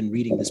even I've been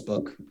reading this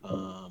book.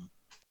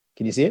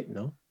 Can you see it?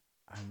 No?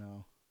 I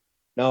know.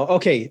 No.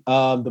 Okay.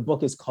 The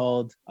book is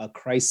called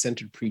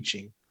Christ-Centered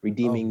Preaching,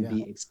 Redeeming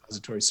the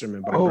Expository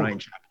Sermon by Brian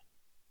Chappell.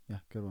 Yeah,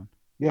 good one.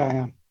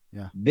 Yeah.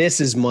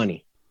 This is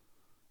money.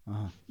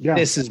 Yeah.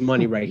 This is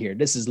money right here.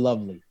 This is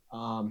lovely.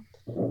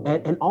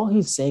 And all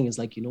he's saying is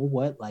like, you know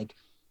what? Like,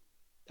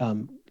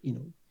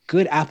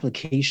 good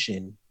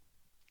application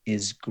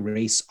is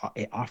grace.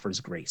 It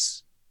offers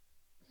grace.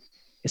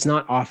 It's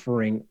not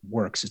offering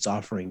works. It's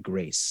offering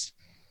grace.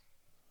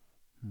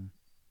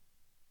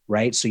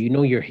 Right. So,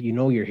 you're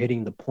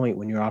hitting the point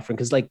when you're offering,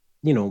 because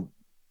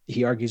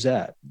he argues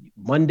that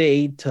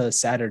Monday to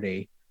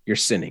Saturday, you're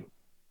sinning,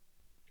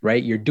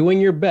 right? You're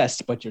doing your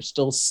best, but you're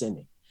still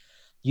sinning.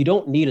 You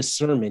don't need a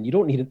sermon. You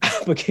don't need an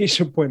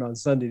application point on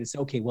Sunday to say,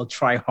 okay, well,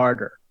 try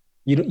harder.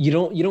 You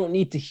don't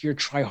need to hear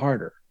try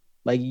harder.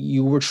 Like,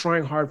 you were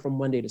trying hard from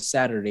Monday to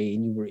Saturday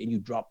and you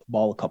dropped the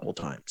ball a couple of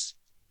times.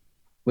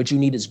 What you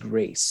need is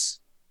grace.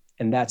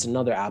 And that's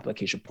another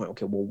application point.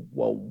 Okay,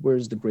 well,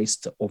 where's the grace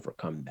to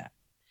overcome that?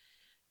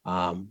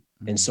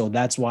 And so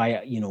that's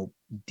why,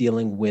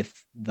 dealing with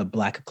the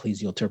Black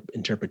ecclesial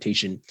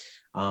interpretation,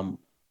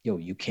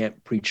 you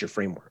can't preach your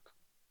framework.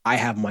 I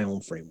have my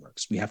own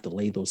frameworks. We have to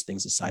lay those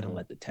things aside and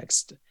let the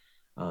text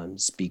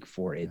speak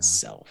for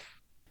itself.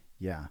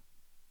 Yeah.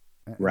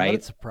 Right. Let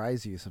it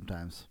surprise you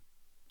sometimes.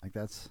 Like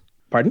that's.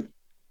 Pardon?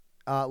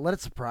 Let it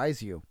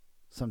surprise you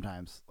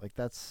sometimes. Like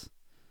that's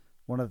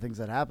one of the things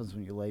that happens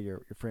when you lay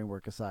your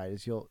framework aside,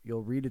 is you'll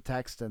read a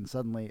text and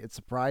suddenly it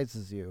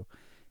surprises you,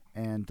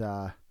 and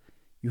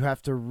you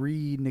have to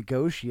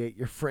renegotiate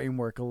your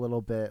framework a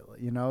little bit.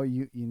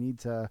 You need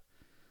to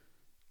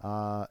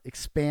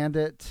expand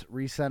it,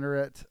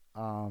 recenter it.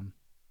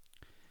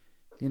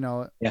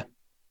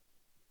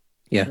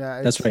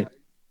 Yeah, that's right.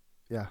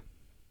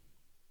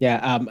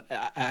 Yeah.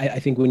 I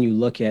think when you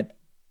look at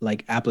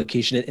like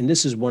application, and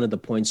this is one of the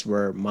points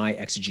where my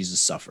exegesis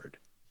suffered.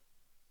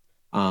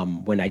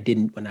 When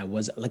I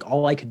was like,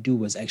 all I could do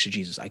was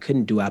exegesis. I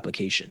couldn't do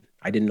application.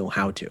 I didn't know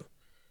how to.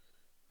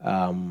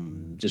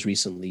 Just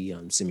recently,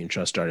 Simeon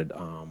Trust started.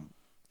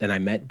 Then I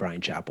met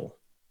Brian Chappell.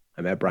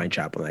 And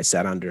I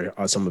sat under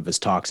some of his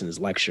talks and his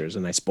lectures,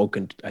 and I spoke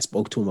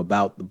to him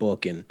about the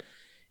book and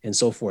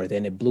so forth.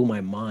 And it blew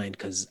my mind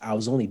because I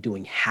was only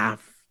doing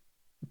half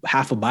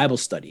a Bible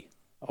study.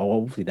 Oh,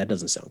 hopefully that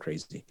doesn't sound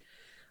crazy.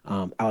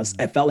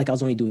 I felt like I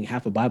was only doing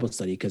half a Bible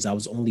study because I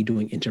was only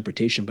doing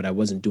interpretation, but I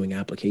wasn't doing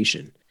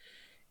application.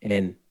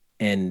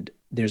 And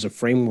there's a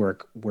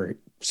framework where,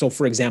 so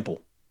for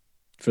example,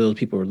 for those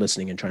people who are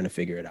listening and trying to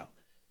figure it out,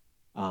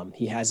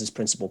 he has this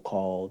principle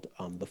called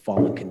the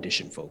fallen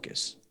condition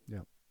focus. Yeah.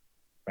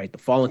 Right. The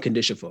fallen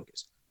condition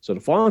focus. So the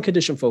fallen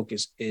condition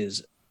focus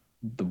is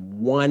the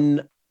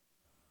one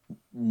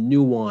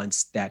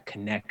nuance that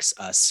connects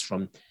us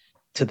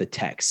to the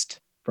text,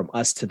 from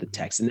us to the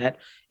text. And that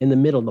in the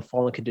middle, the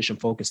fallen condition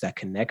focus that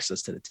connects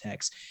us to the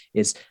text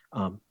is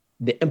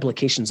the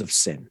implications of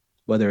sin,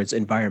 whether it's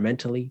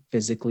environmentally,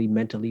 physically,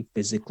 mentally,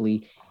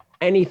 physically,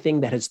 anything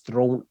that has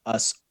thrown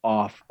us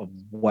off of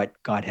what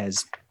God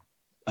has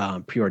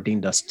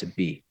preordained us to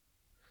be.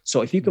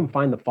 So if you can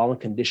find the fallen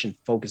condition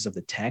focus of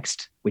the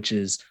text, which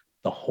is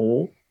the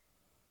whole,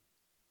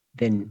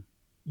 then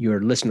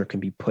your listener can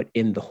be put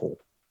in the whole.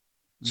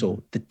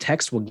 So the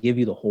text will give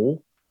you the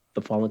whole,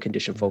 the fallen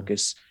condition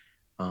focus,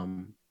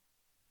 and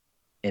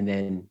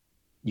then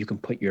you can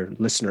put your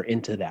listener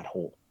into that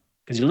whole,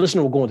 because your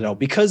listener will go into that hole.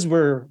 Because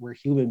we're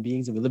human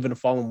beings and we live in a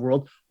fallen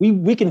world,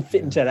 we can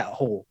fit into that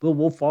hole.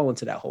 We'll fall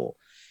into that hole.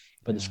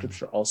 But the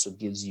scripture also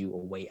gives you a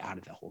way out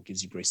of that hole,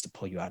 gives you grace to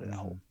pull you out of that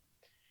hole.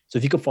 So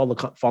if you can follow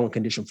the fallen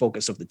condition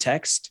focus of the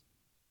text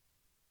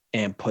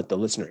and put the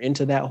listener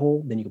into that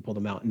hole, then you can pull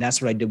them out. And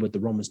that's what I did with the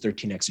Romans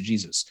 13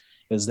 exegesis,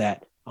 is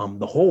that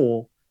the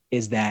whole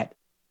is that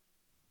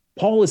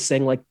Paul is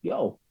saying like,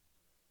 yo,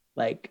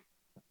 like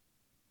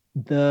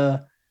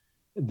the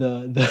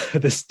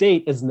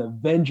state is an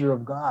avenger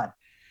of God.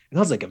 And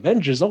I was like,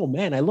 Avengers, oh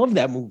man, I love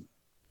that movie.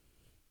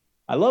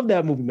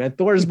 Man.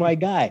 Thor is my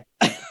guy.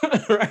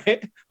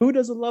 Right? Who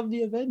doesn't love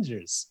the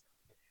Avengers?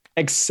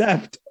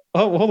 Except,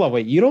 hold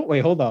on,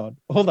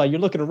 you're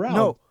looking around.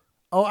 No,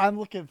 Oh, I'm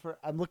looking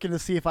to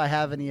see if I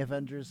have any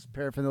Avengers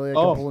paraphernalia. I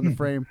can pull in the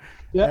frame.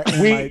 Yeah,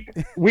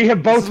 we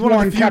have both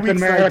worn Captain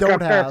America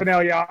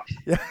paraphernalia.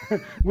 Yeah.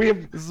 We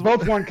have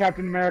both worn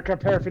Captain America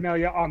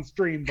paraphernalia on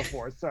stream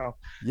before, so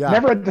yeah,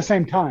 never at the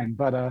same time.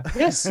 But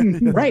yes,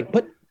 right.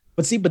 But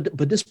see,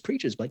 but this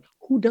preaches like,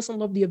 who doesn't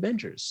love the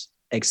Avengers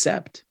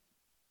except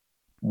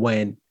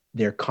when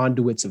they're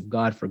conduits of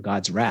God for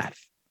God's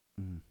wrath,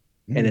 and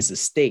it's a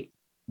state.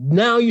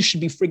 Now you should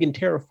be friggin'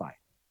 terrified,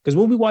 because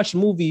when we watch the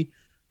movie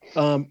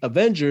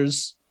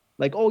Avengers,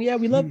 like, oh yeah,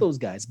 we love those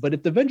guys, but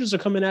if the Avengers are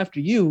coming after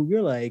you,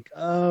 you're like,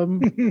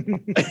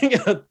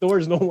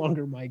 Thor's no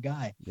longer my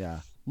guy.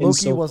 Yeah,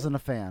 Loki wasn't a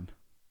fan.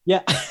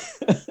 Yeah.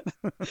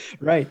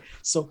 Right.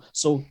 So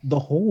the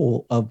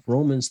whole of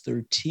Romans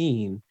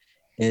 13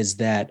 is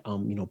that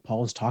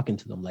Paul's talking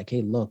to them like,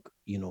 hey, look,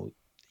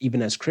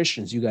 even as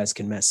Christians, you guys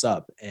can mess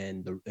up,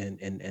 and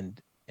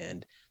the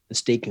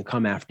state can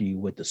come after you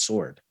with the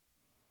sword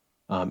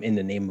in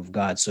the name of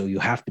God. So you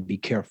have to be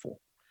careful.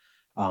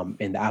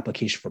 And the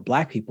application for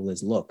Black people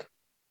is, look,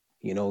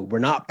 we're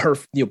not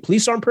perfect.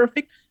 Police aren't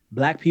perfect.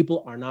 Black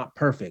people are not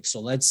perfect.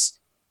 So let's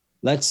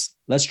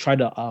try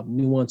to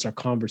nuance our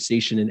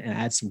conversation and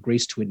add some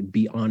grace to it, and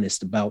be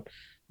honest about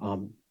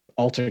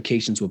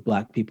altercations with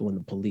Black people and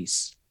the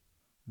police.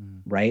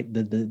 Right.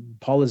 The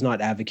Paul is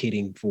not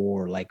advocating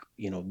for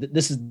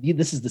this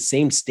is the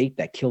same state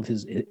that killed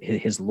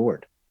his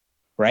Lord.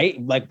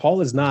 Right. Like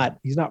he's not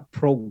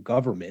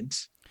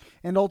pro-government.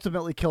 And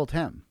ultimately killed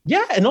him.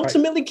 Yeah, and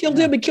ultimately killed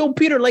him and killed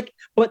Peter.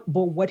 But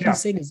what he's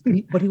saying is,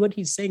 what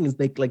he's saying is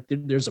like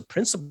there's a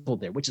principle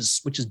there, which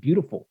is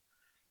beautiful,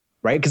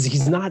 right? Because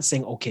he's not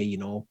saying, okay,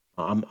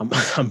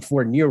 I'm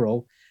for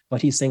Nero,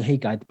 but he's saying, hey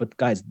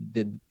guys,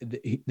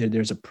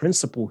 there's a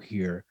principle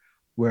here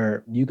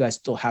where you guys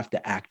still have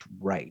to act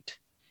right,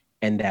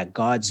 and that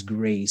God's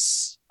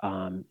grace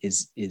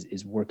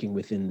is working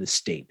within the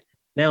state.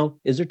 Now,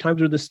 is there times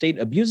where the state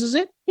abuses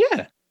it?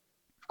 Yeah,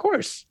 of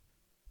course.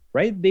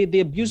 Right?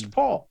 They abused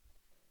Paul,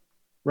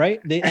 right?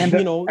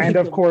 And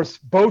of course,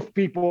 both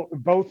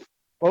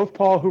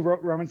Paul, who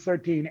wrote Romans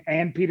 13,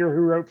 and Peter, who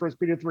wrote 1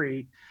 Peter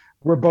 3,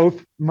 were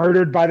both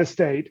murdered by the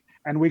state.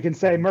 And we can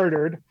say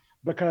murdered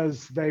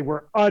because they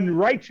were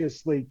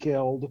unrighteously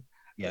killed.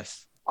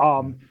 Yes.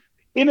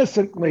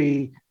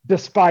 Innocently,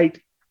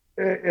 despite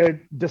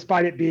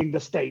it being the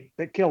state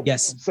that killed them.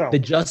 Yes. So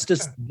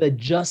the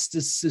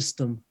justice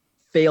system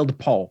failed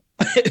Paul.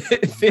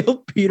 It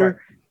failed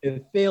Peter. Right.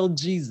 It failed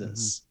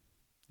Jesus.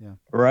 Yeah.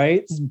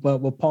 Right.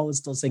 But what Paul is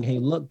still saying, hey,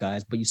 look,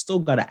 guys, but you still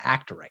got to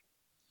act right.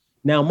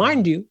 Now,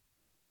 mind you,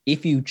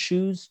 if you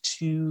choose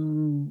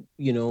to,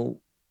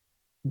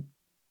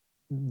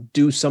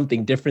 do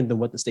something different than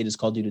what the state has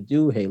called you to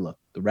do, hey, look,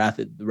 the wrath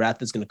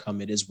is going to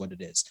come. It is what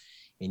it is.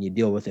 And you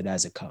deal with it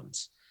as it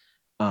comes.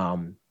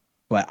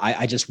 But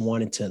I just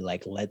wanted to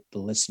let the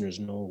listeners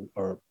know,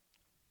 or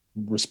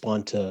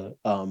respond to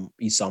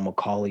Esau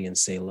McCauley and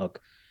say, look,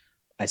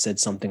 I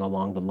said something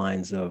along the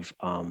lines of,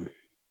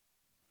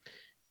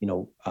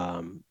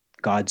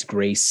 God's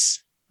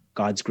grace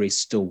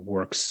still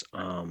works.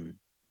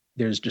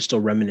 There's just still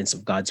remnants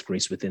of God's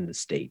grace within the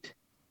state.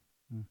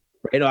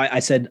 Right? I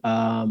said,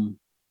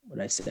 what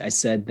did I say? I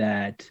said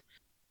that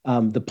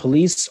the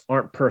police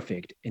aren't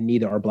perfect, and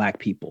neither are Black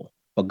people,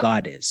 but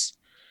God is.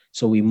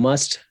 So we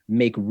must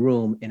make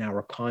room in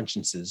our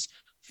consciences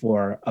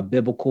for a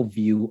biblical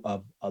view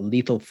of a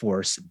lethal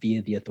force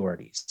via the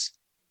authorities.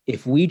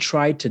 If we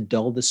try to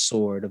dull the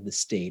sword of the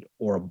state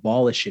or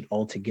abolish it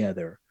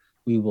altogether,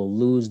 we will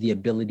lose the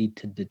ability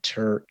to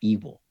deter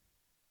evil.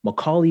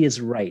 Macaulay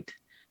is right.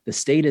 The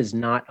state is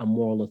not a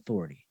moral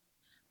authority,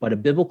 but a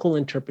biblical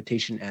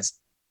interpretation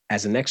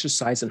as an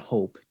exercise in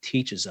hope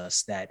teaches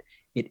us that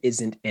it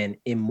isn't an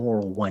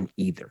immoral one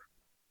either.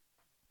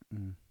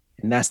 And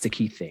that's the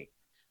key thing.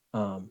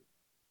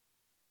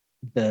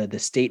 The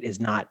state is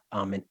not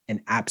an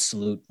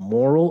absolute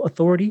moral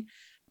authority,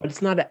 but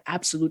it's not an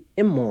absolute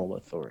immoral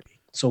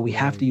authority. So we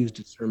have to use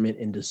discernment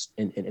in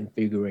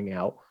figuring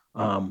out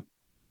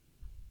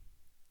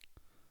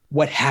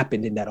what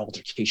happened in that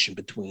altercation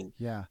between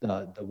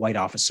the white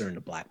officer and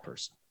the Black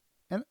person.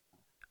 And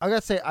I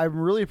gotta say, I'm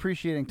really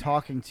appreciating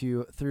talking to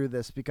you through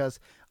this, because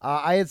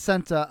I had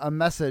sent a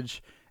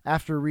message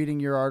after reading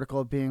your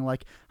article being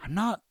like, I'm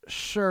not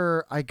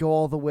sure I go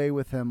all the way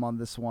with him on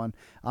this one.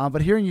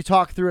 But hearing you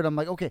talk through it, I'm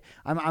like, okay,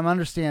 I'm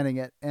understanding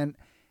it. And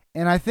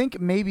I think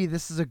maybe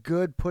this is a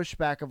good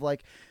pushback of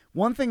like,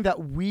 one thing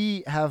that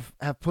we have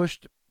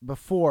pushed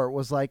before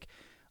was like,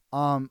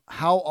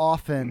 how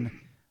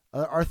often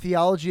our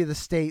theology of the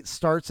state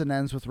starts and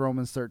ends with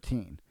Romans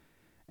 13.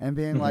 And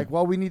being like,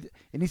 well, it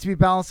needs to be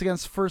balanced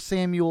against 1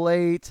 Samuel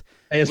 8.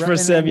 It's 1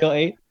 Samuel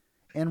 8.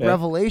 And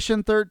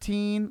Revelation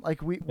 13,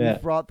 like we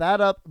brought that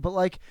up, but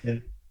like,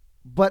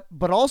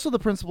 but also the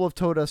principle of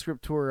Toda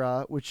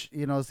Scriptura, which,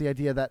 is the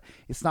idea that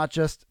it's not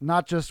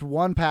just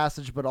one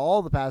passage, but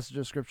all the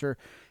passages of Scripture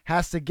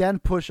has to again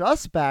push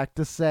us back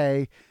to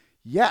say,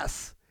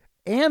 yes,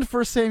 and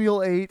 1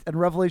 Samuel 8 and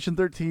Revelation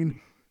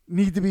 13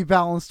 need to be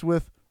balanced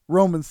with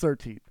Romans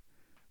 13.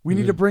 We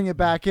need to bring it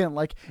back in.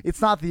 Like,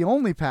 it's not the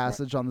only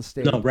passage on the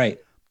state. No, right.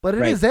 But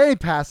it is a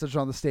passage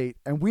on the state,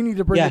 and we need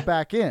to bring it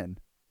back in.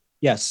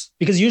 Yes,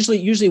 because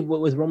usually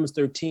with Romans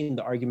 13,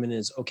 the argument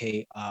is,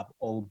 okay,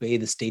 obey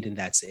the state and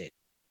that's it.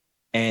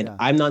 And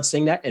I'm not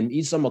saying that, and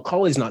Isa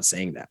McCauley's not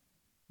saying that.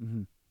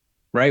 Mm-hmm.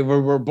 Right?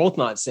 We're both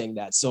not saying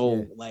that.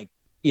 So like,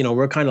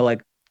 we're kind of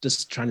like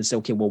just trying to say,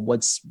 okay, well,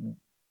 what's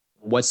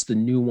the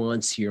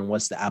nuance here and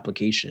what's the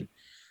application?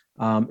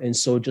 And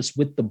so just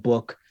with the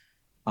book,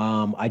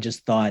 I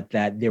just thought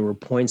that there were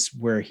points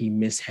where he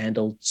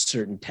mishandled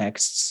certain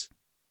texts.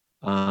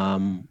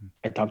 I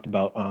talked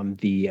about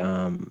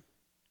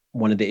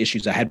one of the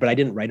issues I had, but I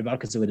didn't write about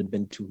it because it would have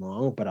been too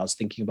long. But I was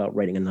thinking about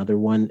writing another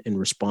one in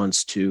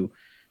response to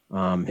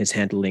his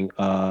handling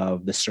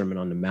of the Sermon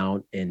on the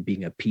Mount and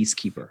being a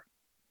peacekeeper,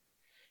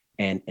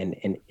 and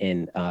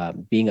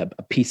being a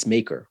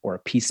peacemaker or a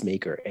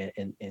peacemaker.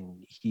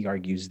 And he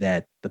argues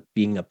that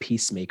being a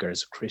peacemaker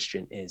as a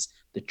Christian is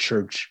the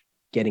church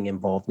getting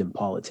involved in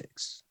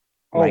politics.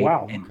 Oh, right?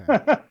 Wow.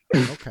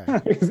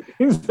 Okay.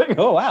 He's like,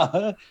 oh,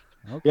 wow.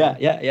 Okay.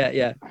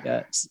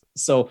 Yeah.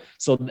 So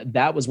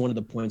that was one of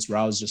the points where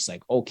I was just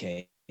like,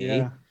 okay.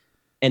 Yeah.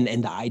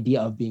 And the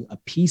idea of being a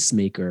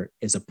peacemaker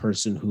is a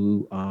person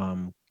who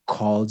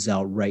calls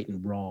out right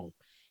and wrong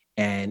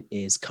and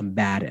is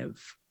combative.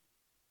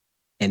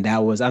 And I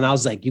was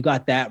like, you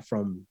got that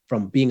from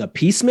being a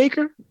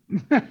peacemaker?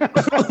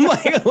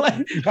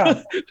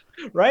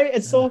 Right?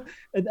 And so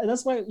and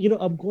that's why,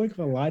 I'm going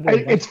for a line.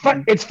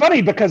 It's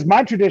funny because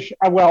my tradition,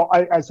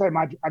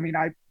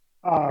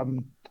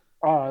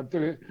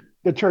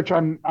 the church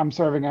I'm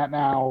serving at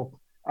now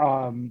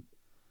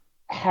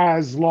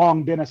has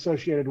long been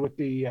associated with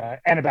the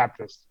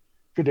Anabaptist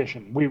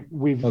tradition.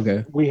 We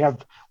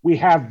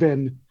have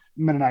been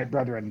Mennonite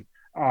Brethren.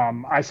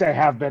 I say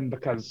have been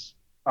because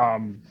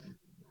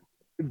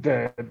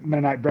the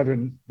Mennonite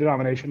Brethren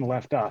denomination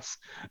left us.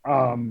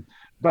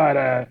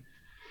 But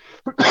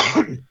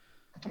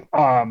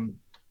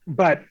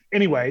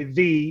anyway,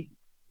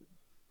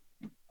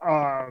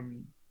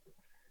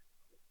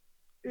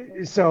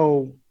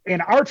 so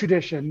in our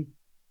tradition,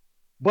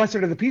 blessed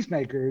are the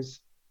peacemakers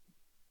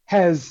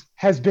has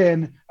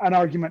been an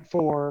argument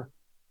for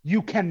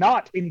you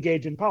cannot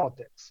engage in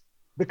politics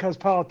because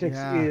politics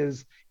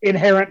is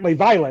inherently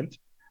violent.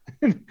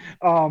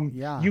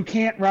 You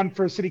can't run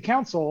for city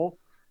council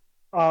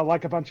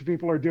like a bunch of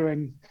people are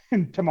doing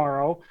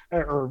tomorrow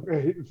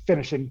or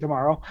finishing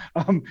tomorrow.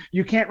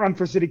 You can't run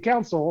for city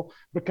council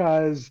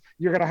because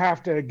you're going to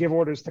have to give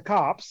orders to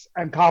cops,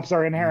 and cops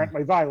are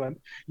inherently violent.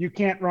 You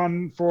can't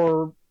run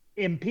for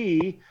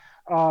MP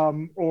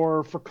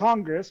or for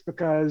Congress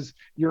because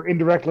you're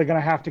indirectly going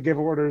to have to give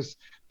orders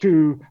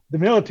to the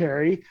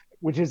military,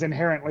 which is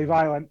inherently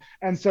violent.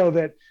 And so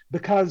that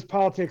because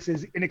politics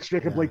is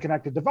inextricably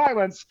connected to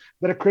violence,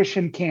 that a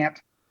Christian can't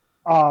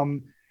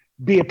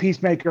be a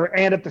peacemaker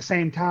and at the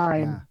same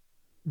time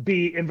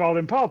be involved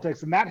in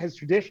politics. And that has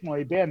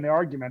traditionally been the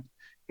argument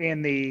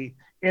in the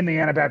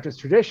Anabaptist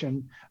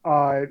tradition,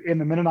 in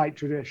the Mennonite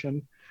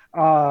tradition.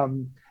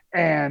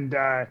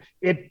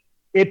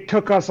 It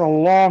took us a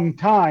long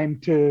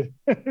time to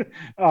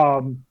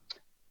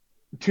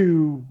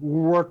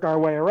work our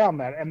way around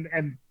that.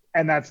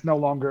 And that's no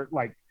longer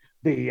like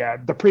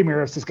the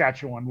premier of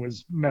Saskatchewan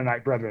was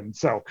Mennonite Brethren.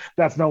 So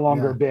that's no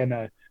longer been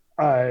a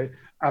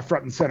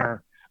front and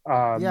center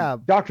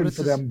doctrine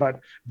for them, but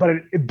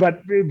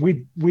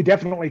we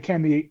definitely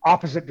came the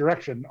opposite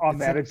direction on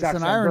that exact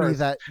same irony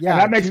verse. and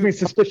that makes me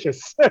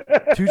suspicious.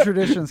 Two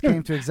traditions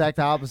came to exact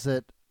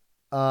opposite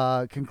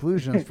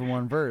conclusions for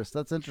one verse.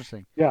 That's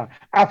interesting. Yeah,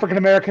 African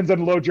Americans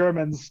and Low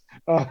Germans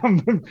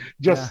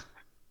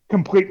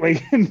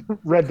completely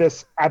read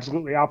this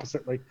absolutely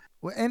oppositely.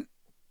 Well,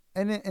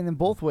 and in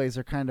both ways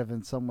are kind of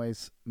in some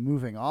ways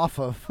moving off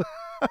of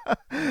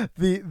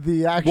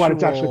the actual what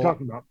it's actually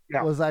talking about.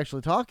 Was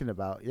actually talking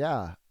about.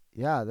 Yeah,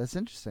 that's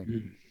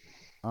interesting.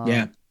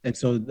 And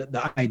so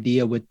the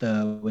idea with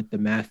the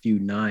Matthew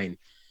 9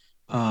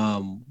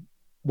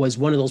 was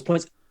one of those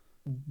points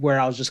where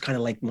I was just kind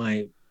of like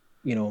my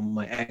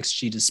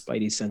exegesis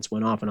spidey sense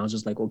went off, and I was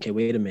just like, okay,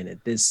 wait a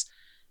minute, this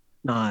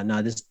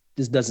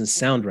doesn't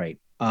sound right.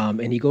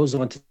 And he goes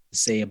on to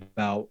say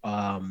about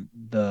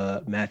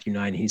the Matthew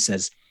 9. He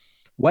says,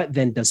 what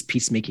then does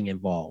peacemaking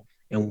involve?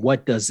 And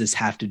what does this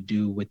have to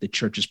do with the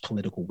church's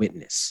political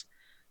witness?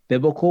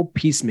 Biblical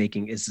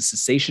peacemaking is the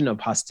cessation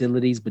of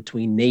hostilities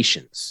between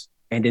nations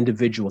and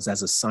individuals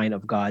as a sign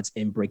of God's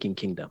inbreaking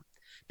kingdom.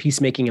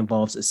 Peacemaking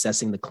involves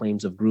assessing the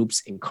claims of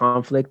groups in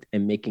conflict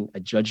and making a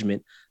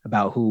judgment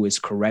about who is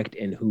correct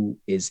and who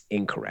is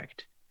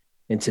incorrect.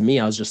 And to me,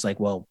 I was just like,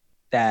 well,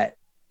 that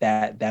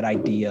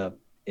idea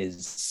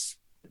that's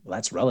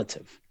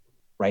relative,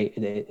 right?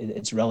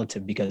 It's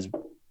relative because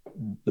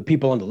the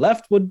people on the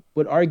left would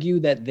argue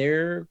that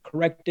they're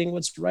correcting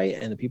what's right,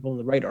 and the people on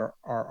the right are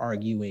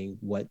arguing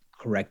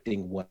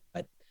correcting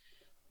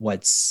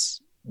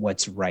what's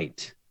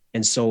right.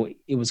 And so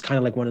it was kind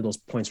of like one of those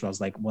points where I was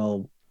like,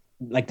 well,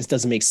 like this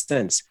doesn't make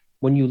sense.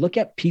 when you look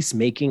at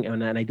peacemaking,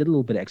 and I did a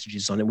little bit of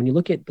exegesis on it, when you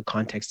look at the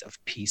context of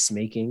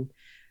peacemaking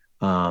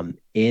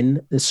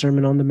in the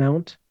Sermon on the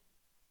Mount,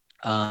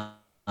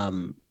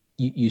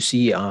 you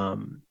see,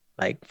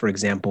 like, for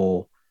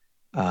example,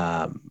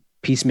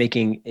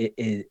 peacemaking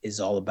is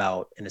all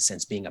about, in a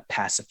sense, being a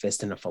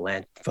pacifist and a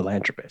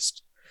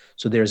philanthropist.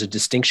 So there's a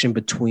distinction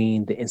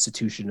between the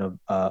institution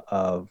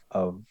of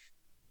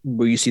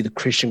where you see the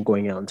Christian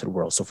going out into the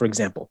world. So, for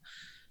example,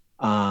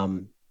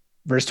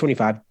 verse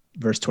 25,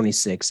 verse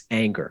 26,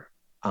 anger,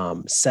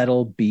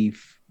 settle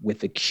beef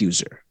with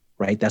accuser,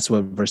 right? That's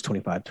what verse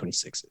 25,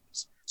 26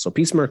 is. So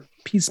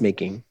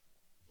peacemaking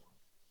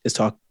is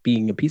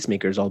being a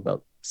peacemaker is all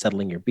about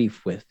settling your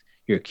beef with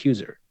your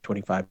accuser,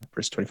 25,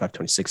 verse 25,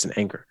 26 in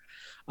anger.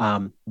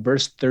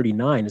 Verse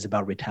 39 is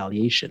about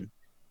retaliation.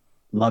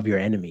 Love your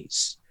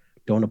enemies.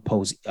 Don't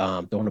oppose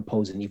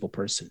an evil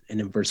person. And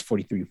in verse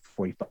 43,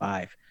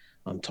 45,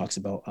 talks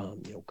about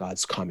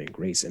God's common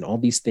grace. And all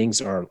these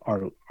things are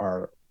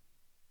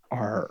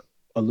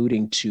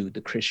alluding to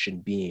the Christian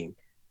being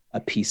a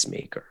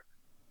peacemaker,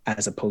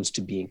 as opposed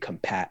to being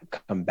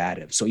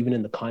combative. So even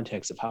in the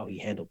context of how he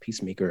handled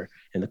peacemaker,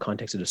 in the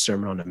context of the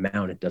Sermon on the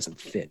Mount, it doesn't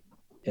fit.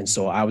 And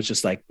so I was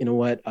just like, you know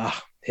what? And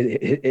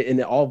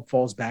it all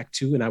falls back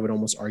to, and I would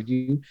almost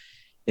argue,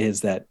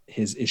 is that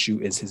his issue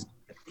is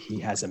he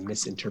has a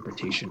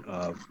misinterpretation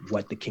of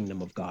what the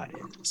kingdom of God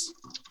is.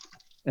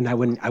 And I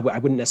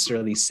wouldn't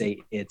necessarily say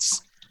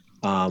it's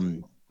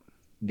him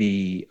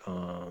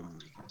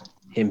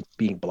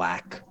being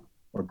black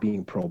or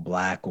being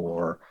pro-black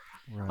or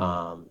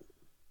right.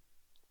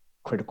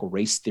 Critical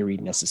race theory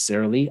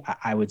necessarily.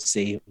 I would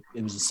say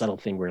it was a subtle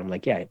thing where I'm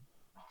like, yeah,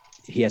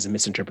 he has a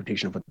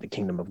misinterpretation of what the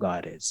kingdom of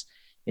God is,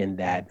 in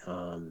that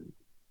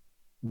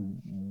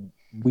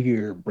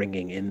we're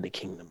bringing in the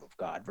kingdom of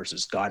God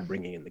versus God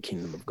bringing in the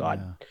kingdom of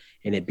God,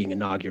 and it being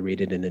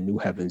inaugurated in the new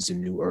heavens and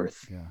new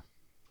earth. Yeah.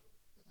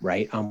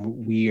 Right.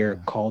 We are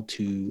called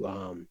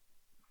to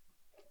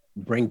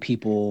bring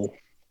people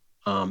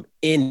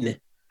into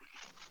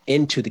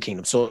the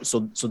kingdom. So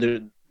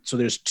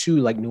there's two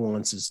like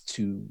nuances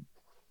to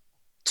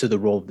the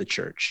role of the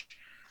church,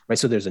 right?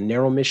 So there's a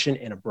narrow mission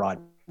and a broad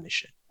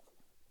mission,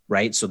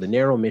 right? So the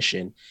narrow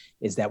mission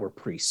is that we're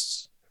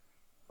priests,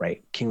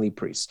 right? Kingly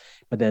priests.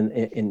 But then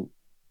in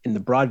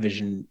the broad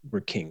vision, we're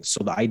kings.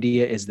 So the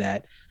idea is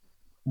that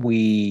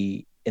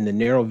in the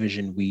narrow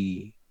vision,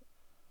 we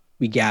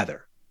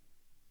gather,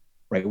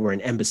 right? We're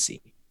an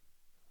embassy,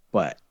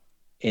 but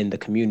in the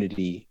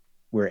community,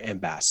 we're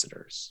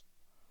ambassadors,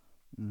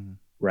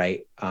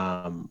 right?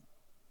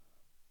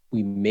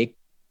 We make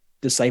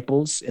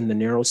disciples in the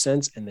narrow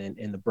sense, and then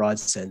in the broad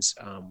sense,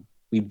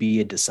 we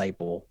be a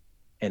disciple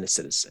and a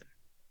citizen.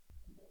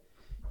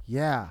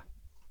 Yeah,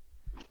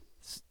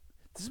 this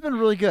has been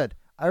really good.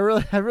 I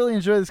really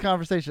enjoyed this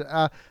conversation.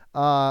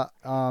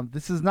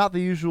 This is not the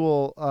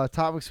usual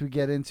topics we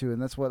get into,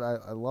 and that's what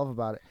I love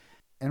about it.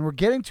 And we're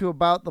getting to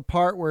about the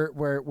part where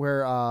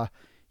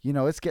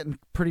it's getting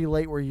pretty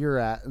late where you're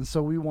at, and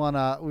so we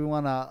wanna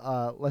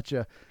let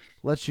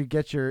you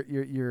get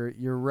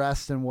your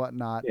rest and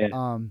whatnot.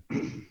 Yeah.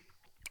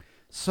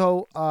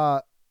 So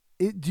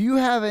do you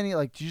have any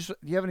do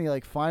you have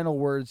any final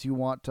words you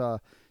want to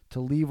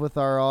leave with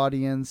our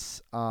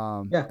audience?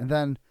 Yeah. And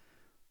then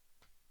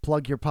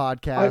plug your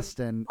podcast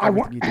and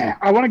everything you do.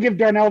 I want to give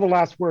Darnell the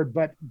last word,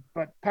 but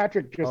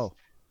Patrick just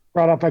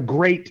brought up a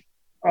great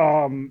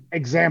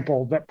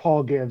example that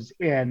Paul gives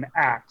in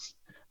Acts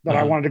that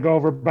I wanted to go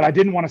over, but I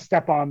didn't want to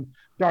step on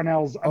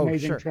Darnell's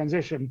amazing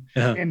transition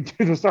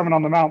into the Sermon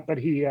on the Mount that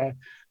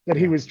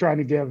he was trying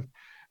to give.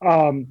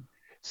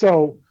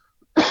 So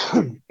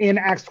in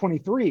Acts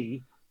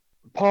 23,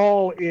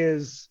 Paul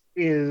is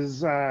in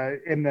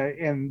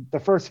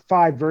the first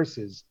 5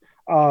 verses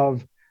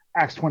of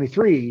Acts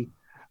 23.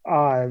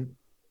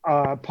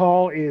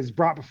 Paul is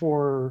brought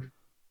before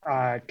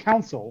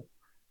council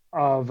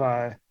of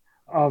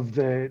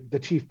the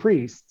chief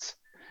priests,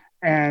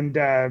 and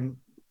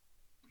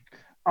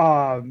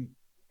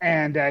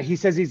he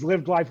says he's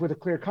lived life with a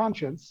clear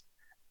conscience,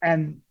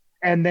 and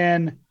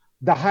then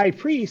the high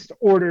priest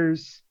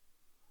orders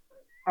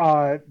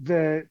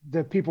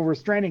the people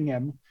restraining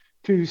him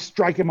to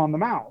strike him on the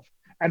mouth,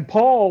 and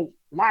Paul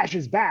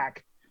lashes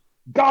back.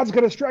 God's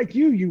going to strike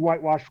you, you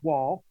whitewashed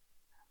wall.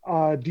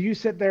 Do you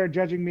sit there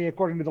judging me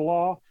according to the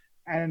law,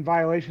 and in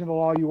violation of the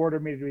law you order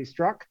me to be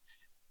struck?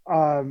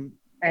 And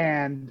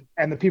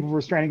the people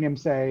restraining him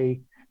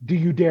say, do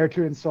you dare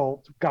to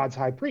insult God's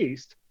high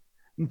priest?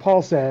 And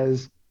Paul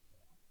says,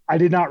 I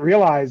did not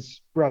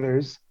realize,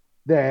 brothers,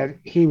 that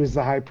he was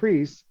the high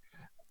priest,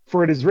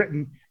 for it is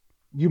written,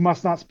 you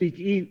must not speak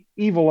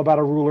evil about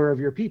a ruler of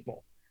your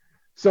people.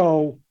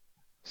 So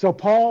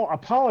Paul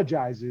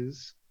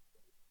apologizes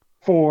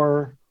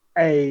for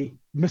a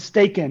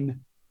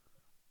mistaken.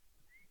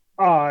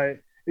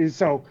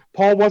 So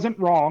Paul wasn't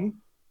wrong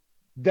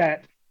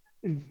that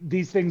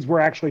these things were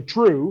actually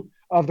true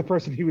of the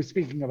person he was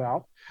speaking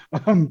about.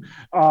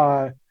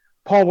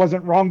 Paul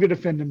wasn't wrong to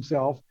defend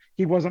himself.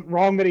 He wasn't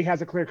wrong that he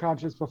has a clear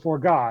conscience before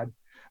God,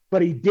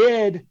 but he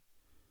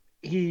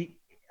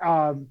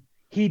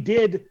he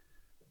did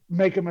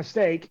make a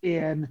mistake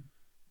in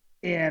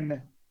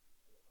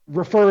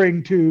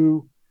referring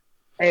to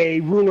a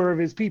ruler of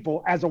his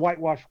people as a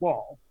whitewashed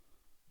wall,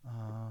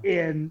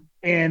 in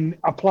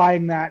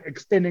applying that,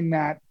 extending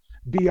that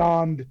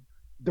beyond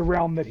the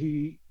realm that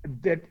he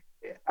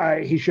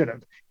should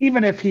have,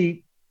 even if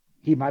he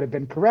might have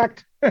been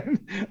correct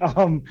in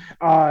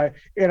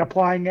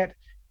applying it.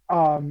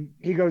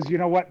 He goes, you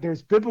know what?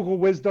 There's biblical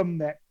wisdom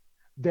that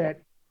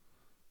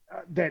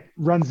that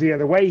runs the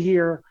other way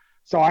here.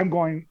 So I'm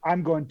going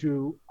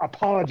to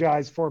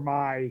apologize for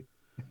my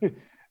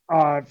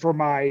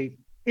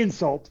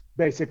insult,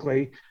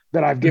 basically,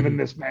 that I've given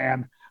this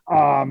man,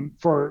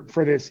 for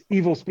this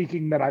evil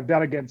speaking that I've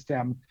done against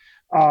him.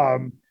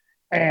 Um,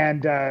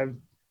 and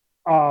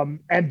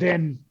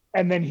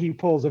then he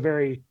pulls a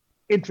very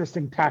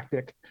interesting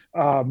tactic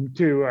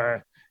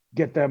to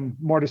get them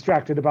more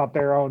distracted about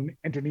their own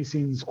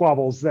internecine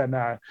squabbles than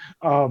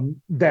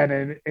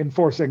in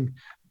enforcing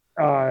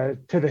to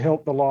the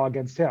hilt the law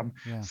against him.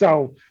 Yeah.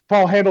 So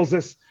Paul handles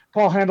this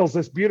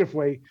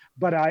beautifully,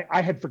 but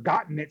I had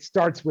forgotten it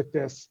starts with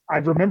this. I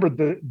remembered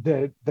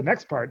the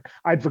next part.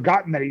 I'd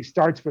forgotten that he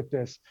starts with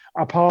this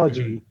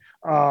apology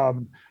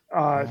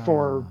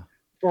for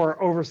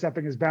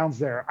overstepping his bounds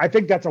there. I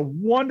think that's a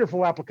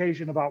wonderful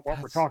application about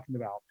what we're talking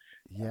about.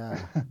 Yeah.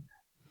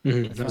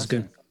 That's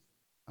good.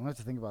 I'm gonna have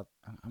to think about.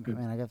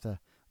 Man, I have to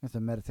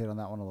meditate on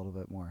that one a little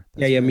bit more.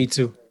 That's great. Me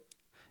too.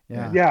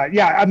 Yeah.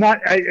 I'm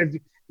not. It's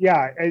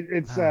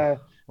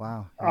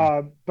wow.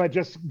 But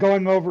just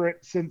going over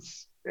it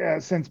since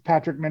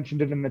Patrick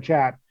mentioned it in the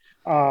chat,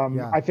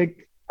 I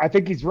think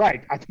he's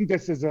right. I think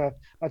this is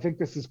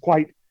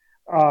quite.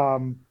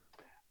 I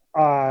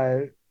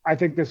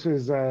think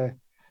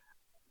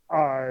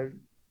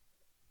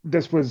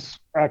this was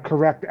a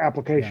correct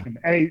application.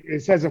 Yeah. And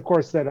it says, of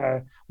course,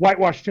 that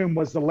Whitewash Tomb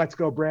was the Let's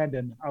Go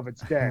Brandon of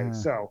its day.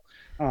 So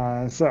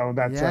that's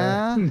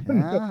that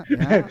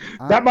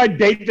might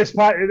date this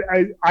pod.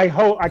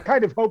 I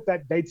kind of hope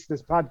that dates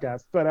this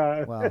podcast, but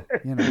well,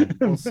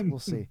 we'll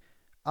see.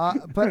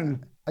 But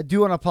I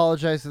do want to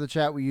apologize to the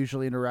chat. We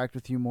usually interact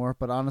with you more,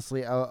 but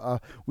honestly,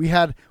 we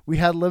had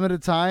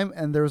limited time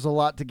and there was a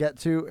lot to get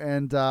to,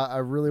 and I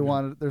really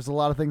wanted. There's a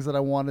lot of things that I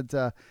wanted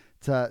to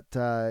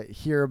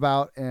hear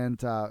about and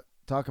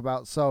talk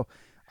about. So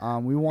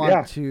we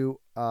want to.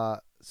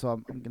 So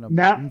I'm gonna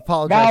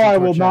apologize. Now I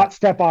will not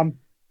step on.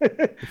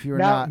 If you're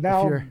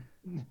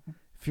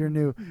if you're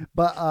new,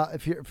 but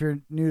if you're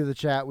new to the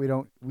chat, we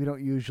don't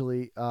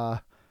usually.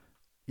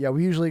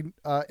 We usually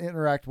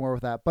interact more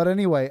with that. But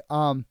anyway,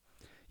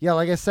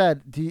 like I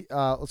said,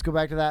 let's go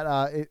back to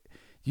that. Do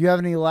you have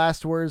any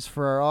last words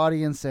for our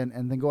audience, and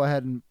then go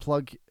ahead and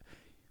plug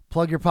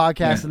your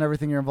podcast and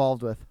everything you're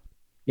involved with?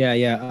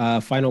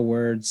 Final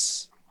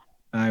words.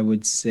 I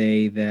would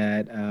say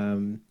that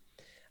I'm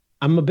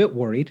a bit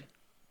worried.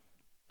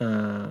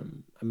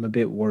 I'm a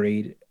bit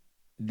worried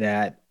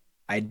that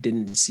I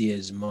didn't see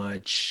as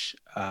much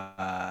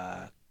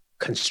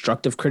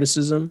constructive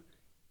criticism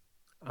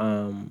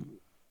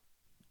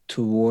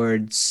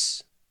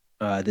towards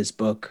this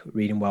book,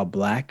 Reading While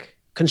Black.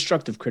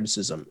 Constructive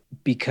criticism,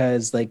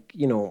 because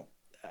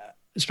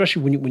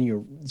especially when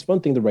you're, it's one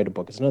thing to write a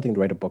book, it's another thing to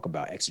write a book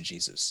about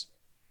exegesis.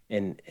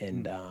 And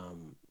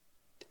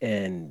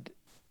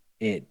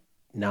it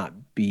not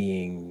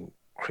being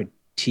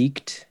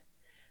critiqued.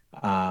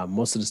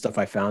 Most of the stuff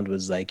I found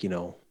was it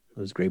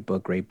was a great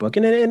book,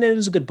 and it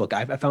was a good book.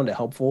 I found it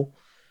helpful.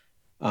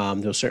 There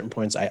were certain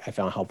points I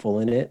found helpful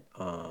in it.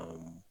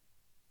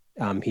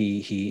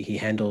 He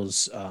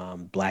handles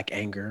Black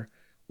anger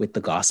with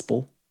the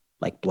gospel,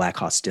 like Black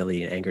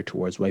hostility and anger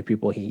towards white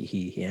people.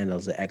 He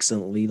handles it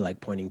excellently, like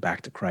pointing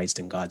back to Christ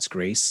and God's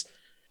grace.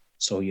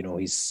 So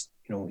he's.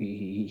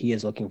 He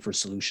is looking for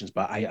solutions,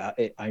 but I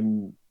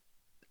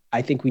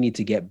think we need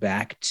to get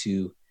back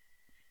to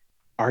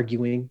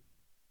arguing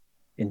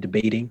and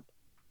debating.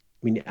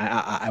 I mean,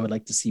 I would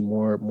like to see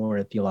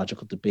more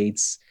theological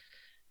debates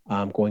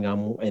going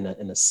on in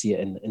the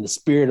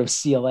spirit of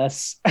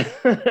CLS,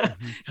 mm-hmm.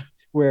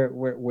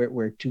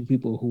 where two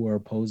people who are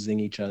opposing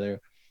each other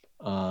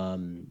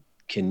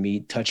can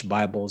meet, touch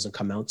Bibles, and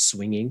come out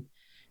swinging.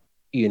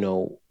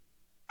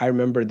 I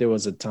remember there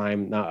was a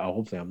time, now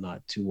hopefully I'm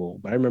not too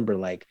old, but I remember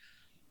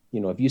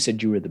if you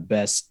said you were the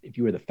best, if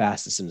you were the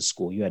fastest in the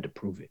school, you had to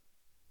prove it.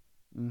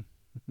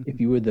 If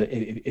you were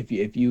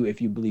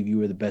if you believe you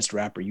were the best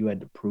rapper, you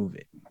had to prove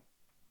it.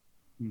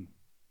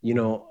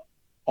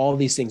 All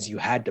these things, you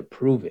had to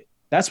prove it.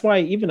 That's why,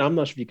 even, I'm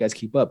not sure if you guys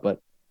keep up,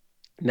 but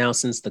now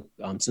since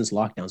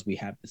lockdowns, we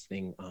have this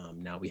thing.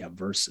 Now we have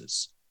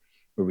verses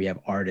where we have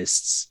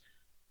artists,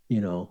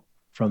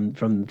 from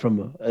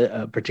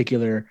a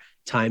particular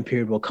time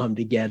period will come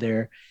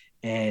together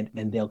and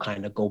they'll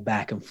kind of go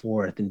back and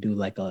forth and do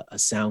like a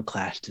sound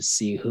clash to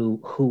see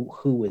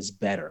who is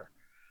better.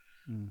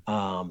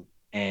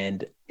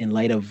 And in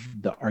light of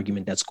the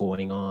argument that's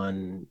going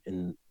on,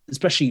 and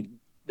especially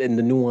in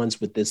the nuance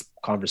with this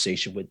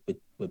conversation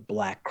with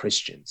Black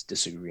Christians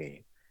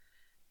disagreeing,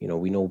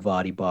 we know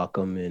Vadi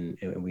Bakum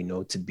and we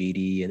know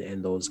Tabiti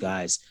and those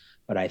guys.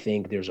 But I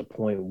think there's a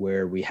point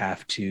where we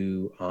have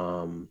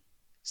to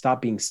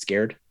stop being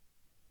scared.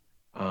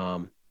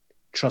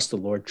 Trust the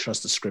Lord,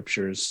 trust the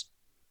scriptures,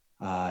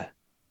 and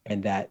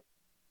that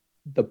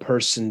the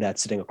person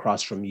that's sitting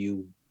across from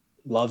you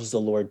loves the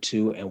Lord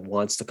too and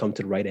wants to come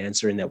to the right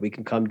answer, and that we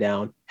can come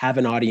down, have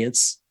an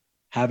audience,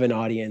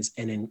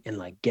 and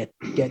like get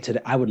to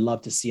the. I would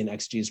love to see an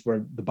exegesis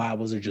where the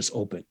Bibles are just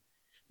open.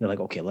 They're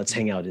like, okay, let's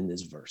hang out in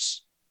this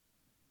verse.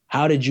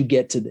 How did you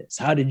get to this?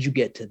 How did you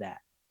get to that?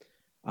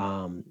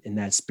 In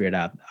that spirit,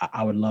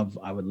 I would love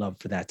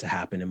for that to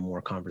happen in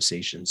more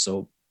conversations.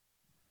 So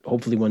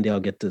hopefully one day I'll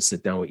get to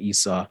sit down with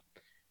Esau,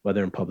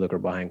 whether in public or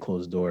behind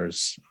closed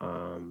doors.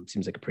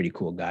 Seems like a pretty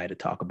cool guy to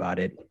talk about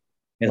it.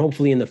 And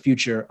hopefully in the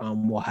future,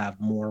 we'll have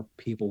more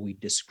people we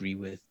disagree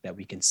with that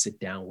we can sit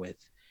down with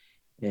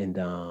and,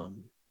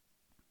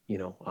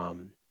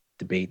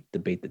 debate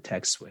the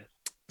text with.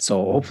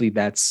 So hopefully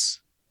that's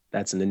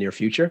in the near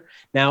future.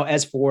 Now,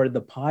 as for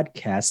the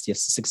podcast,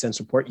 yes, the Sixth Sense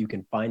Report, you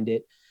can find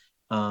it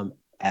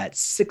at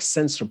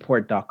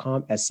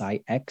sixthsensereport.com,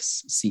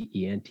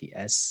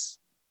 SIXCENTS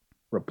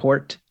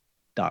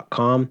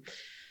report.com.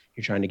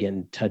 You're trying to get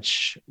in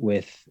touch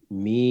with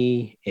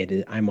me.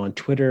 I'm on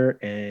Twitter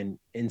and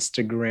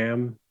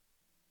Instagram,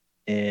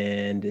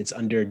 and it's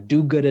under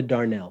Do Gooda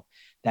Darnell.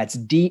 That's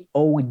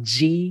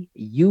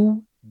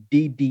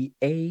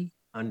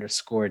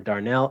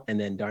DOGUDDA_Darnell, and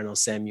then Darnell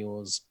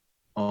Samuels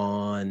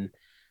on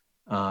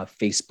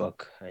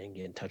Facebook. You can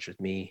get in touch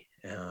with me.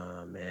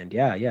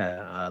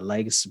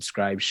 Like,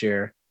 subscribe,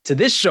 share to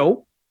this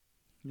show.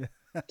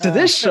 To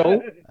this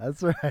show.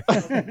 That's right.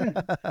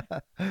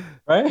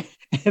 Right?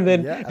 And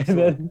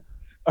then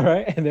all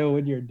right. And then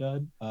when you're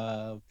done,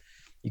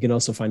 you can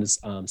also find us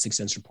Sixth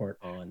Sense Report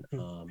on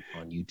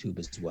YouTube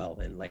as well,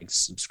 and like,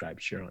 subscribe,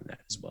 share on that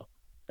as well.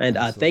 And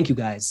thank you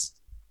guys.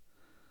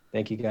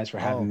 Thank you guys for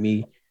having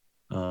me.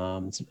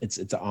 It's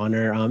an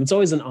honor. It's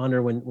always an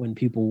honor when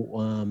people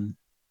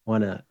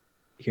want to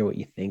hear what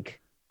you think.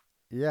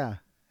 Yeah.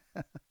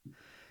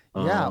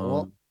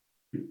 Yeah.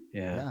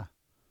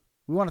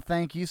 We want to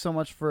thank you so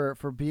much for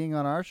being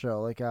on our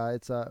show. Like, we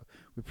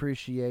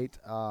appreciate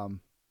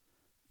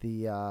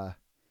the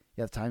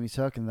time you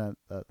took and the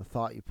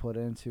thought you put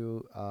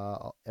into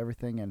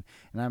everything. And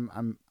my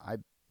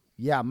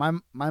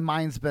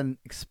mind's been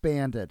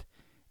expanded,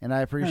 and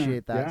I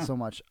appreciate that so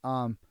much.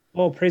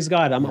 Praise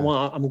God.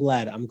 I'm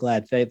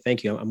glad.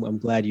 Thank you. I'm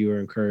glad you were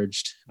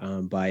encouraged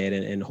by it,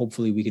 and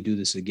hopefully we could do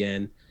this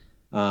again.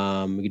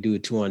 We could do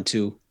it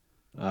 2-on-2.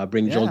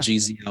 Bring Joel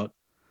Jeezy out.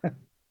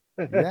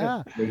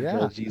 Joel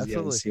Jeezy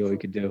out and see what we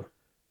could do.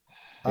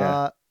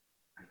 That's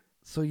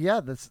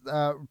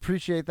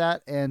appreciate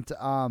that, and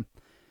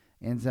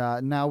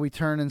now we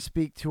turn and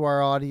speak to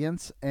our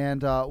audience,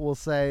 and we'll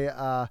say,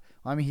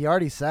 he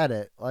already said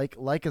it.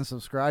 Like and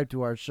subscribe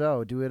to our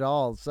show. Do it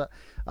all. So,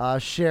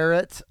 share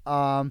it.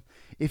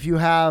 If you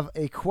have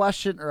a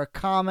question or a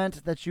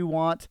comment that you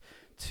want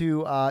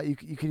to,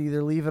 you can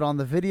either leave it on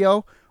the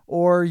video,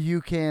 or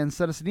you can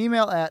send us an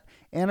email at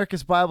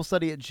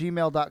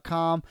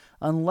anarchistbiblestudy@gmail.com,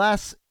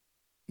 unless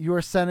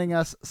you're sending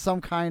us some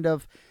kind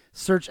of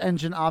search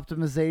engine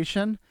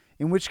optimization,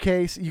 in which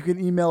case you can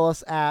email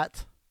us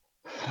at...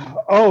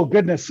 Oh,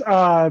 goodness.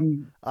 I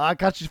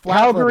got you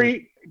flat.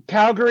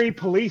 Calgary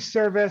Police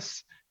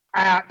Service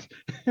at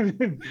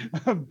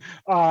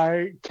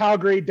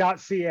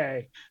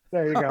calgary.ca.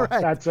 There you go.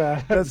 Right.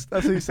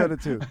 That's who you sent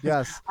it to.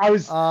 Yes. I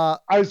was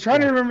trying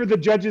to remember the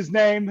judge's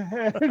name,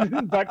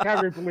 but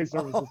Calgary Police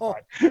Service is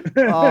fine.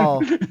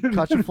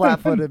 Caught you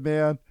flat-footed,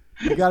 man.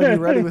 You got to be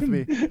ready with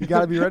me. You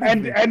got to be ready with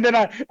me. And then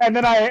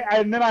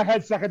I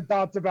had second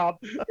thoughts about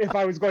if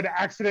I was going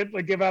to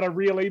accidentally give out a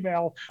real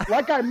email,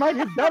 like I might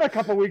have done a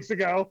couple weeks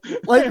ago.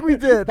 Like we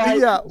did.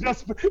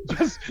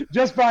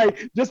 Just by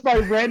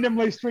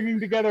randomly stringing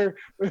together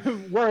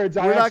words,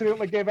 I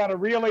accidentally gave out a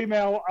real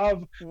email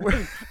of a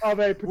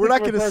particular We're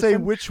not going to say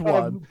which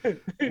one.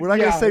 We're not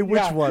going to say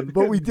which one,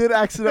 but we did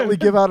accidentally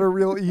give out a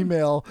real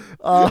email.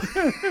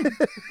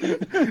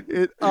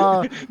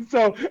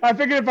 So I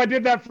figured if I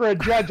did that for a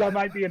judge, I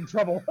might be in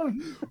trouble.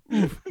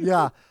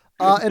 Yeah.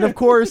 And of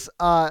course,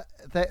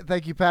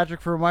 thank you,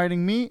 Patrick, for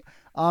reminding me.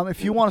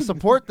 If you want to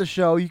support the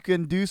show, you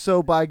can do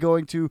so by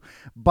going to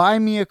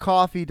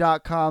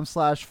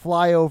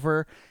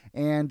buymeacoffee.com/flyover.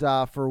 And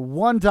for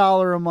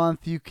 $1 a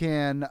month, you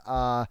can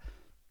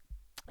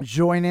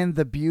join in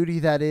the beauty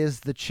that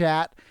is the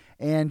chat.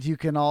 And you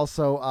can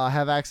also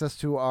have access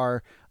to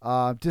our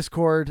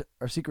Discord,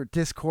 our secret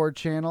Discord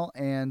channel,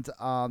 and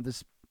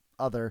this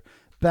other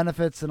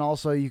benefits. And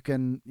also you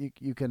can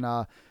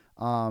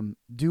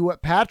do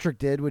what Patrick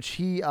did, which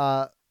he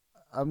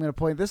I'm going to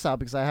point this out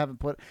because I'm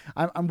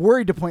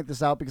worried to point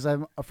this out because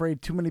I'm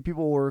afraid too many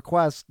people will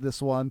request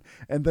this one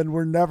and then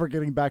we're never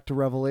getting back to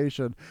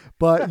Revelation.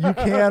 But you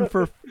can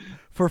for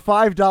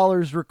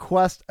 $5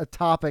 request a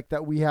topic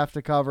that we have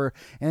to cover,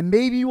 and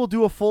maybe we'll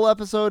do a full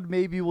episode,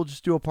 maybe we'll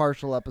just do a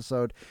partial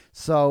episode.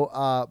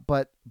 So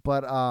but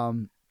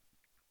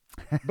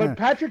but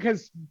Patrick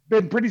has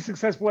been pretty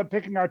successful at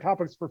picking our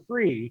topics for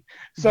free.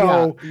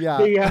 So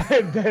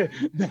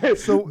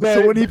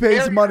so when he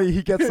pays money,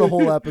 he gets the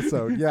whole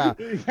episode. Yeah.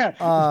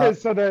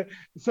 So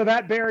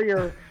that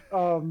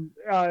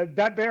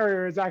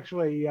barrier is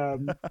actually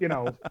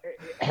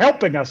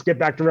helping us get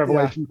back to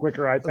Revelation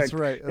quicker, I think. That's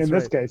right. In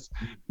this case.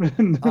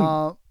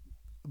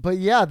 But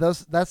yeah,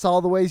 that's all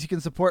the ways you can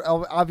support.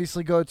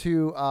 Obviously, go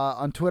to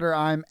on Twitter.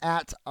 I'm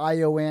at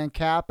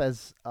IOWANCAP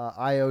as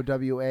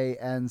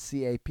IOWANCAP.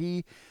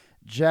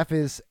 Jeff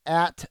is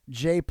at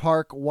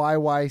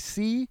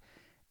JParkYYC,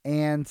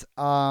 and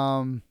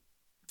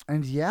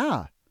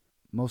yeah,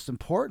 most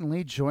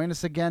importantly, join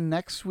us again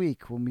next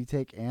week when we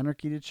take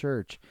anarchy to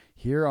church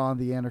here on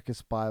the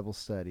Anarchist Bible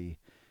Study.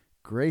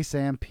 Grace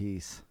and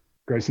peace.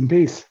 Grace and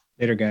peace.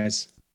 Later, guys.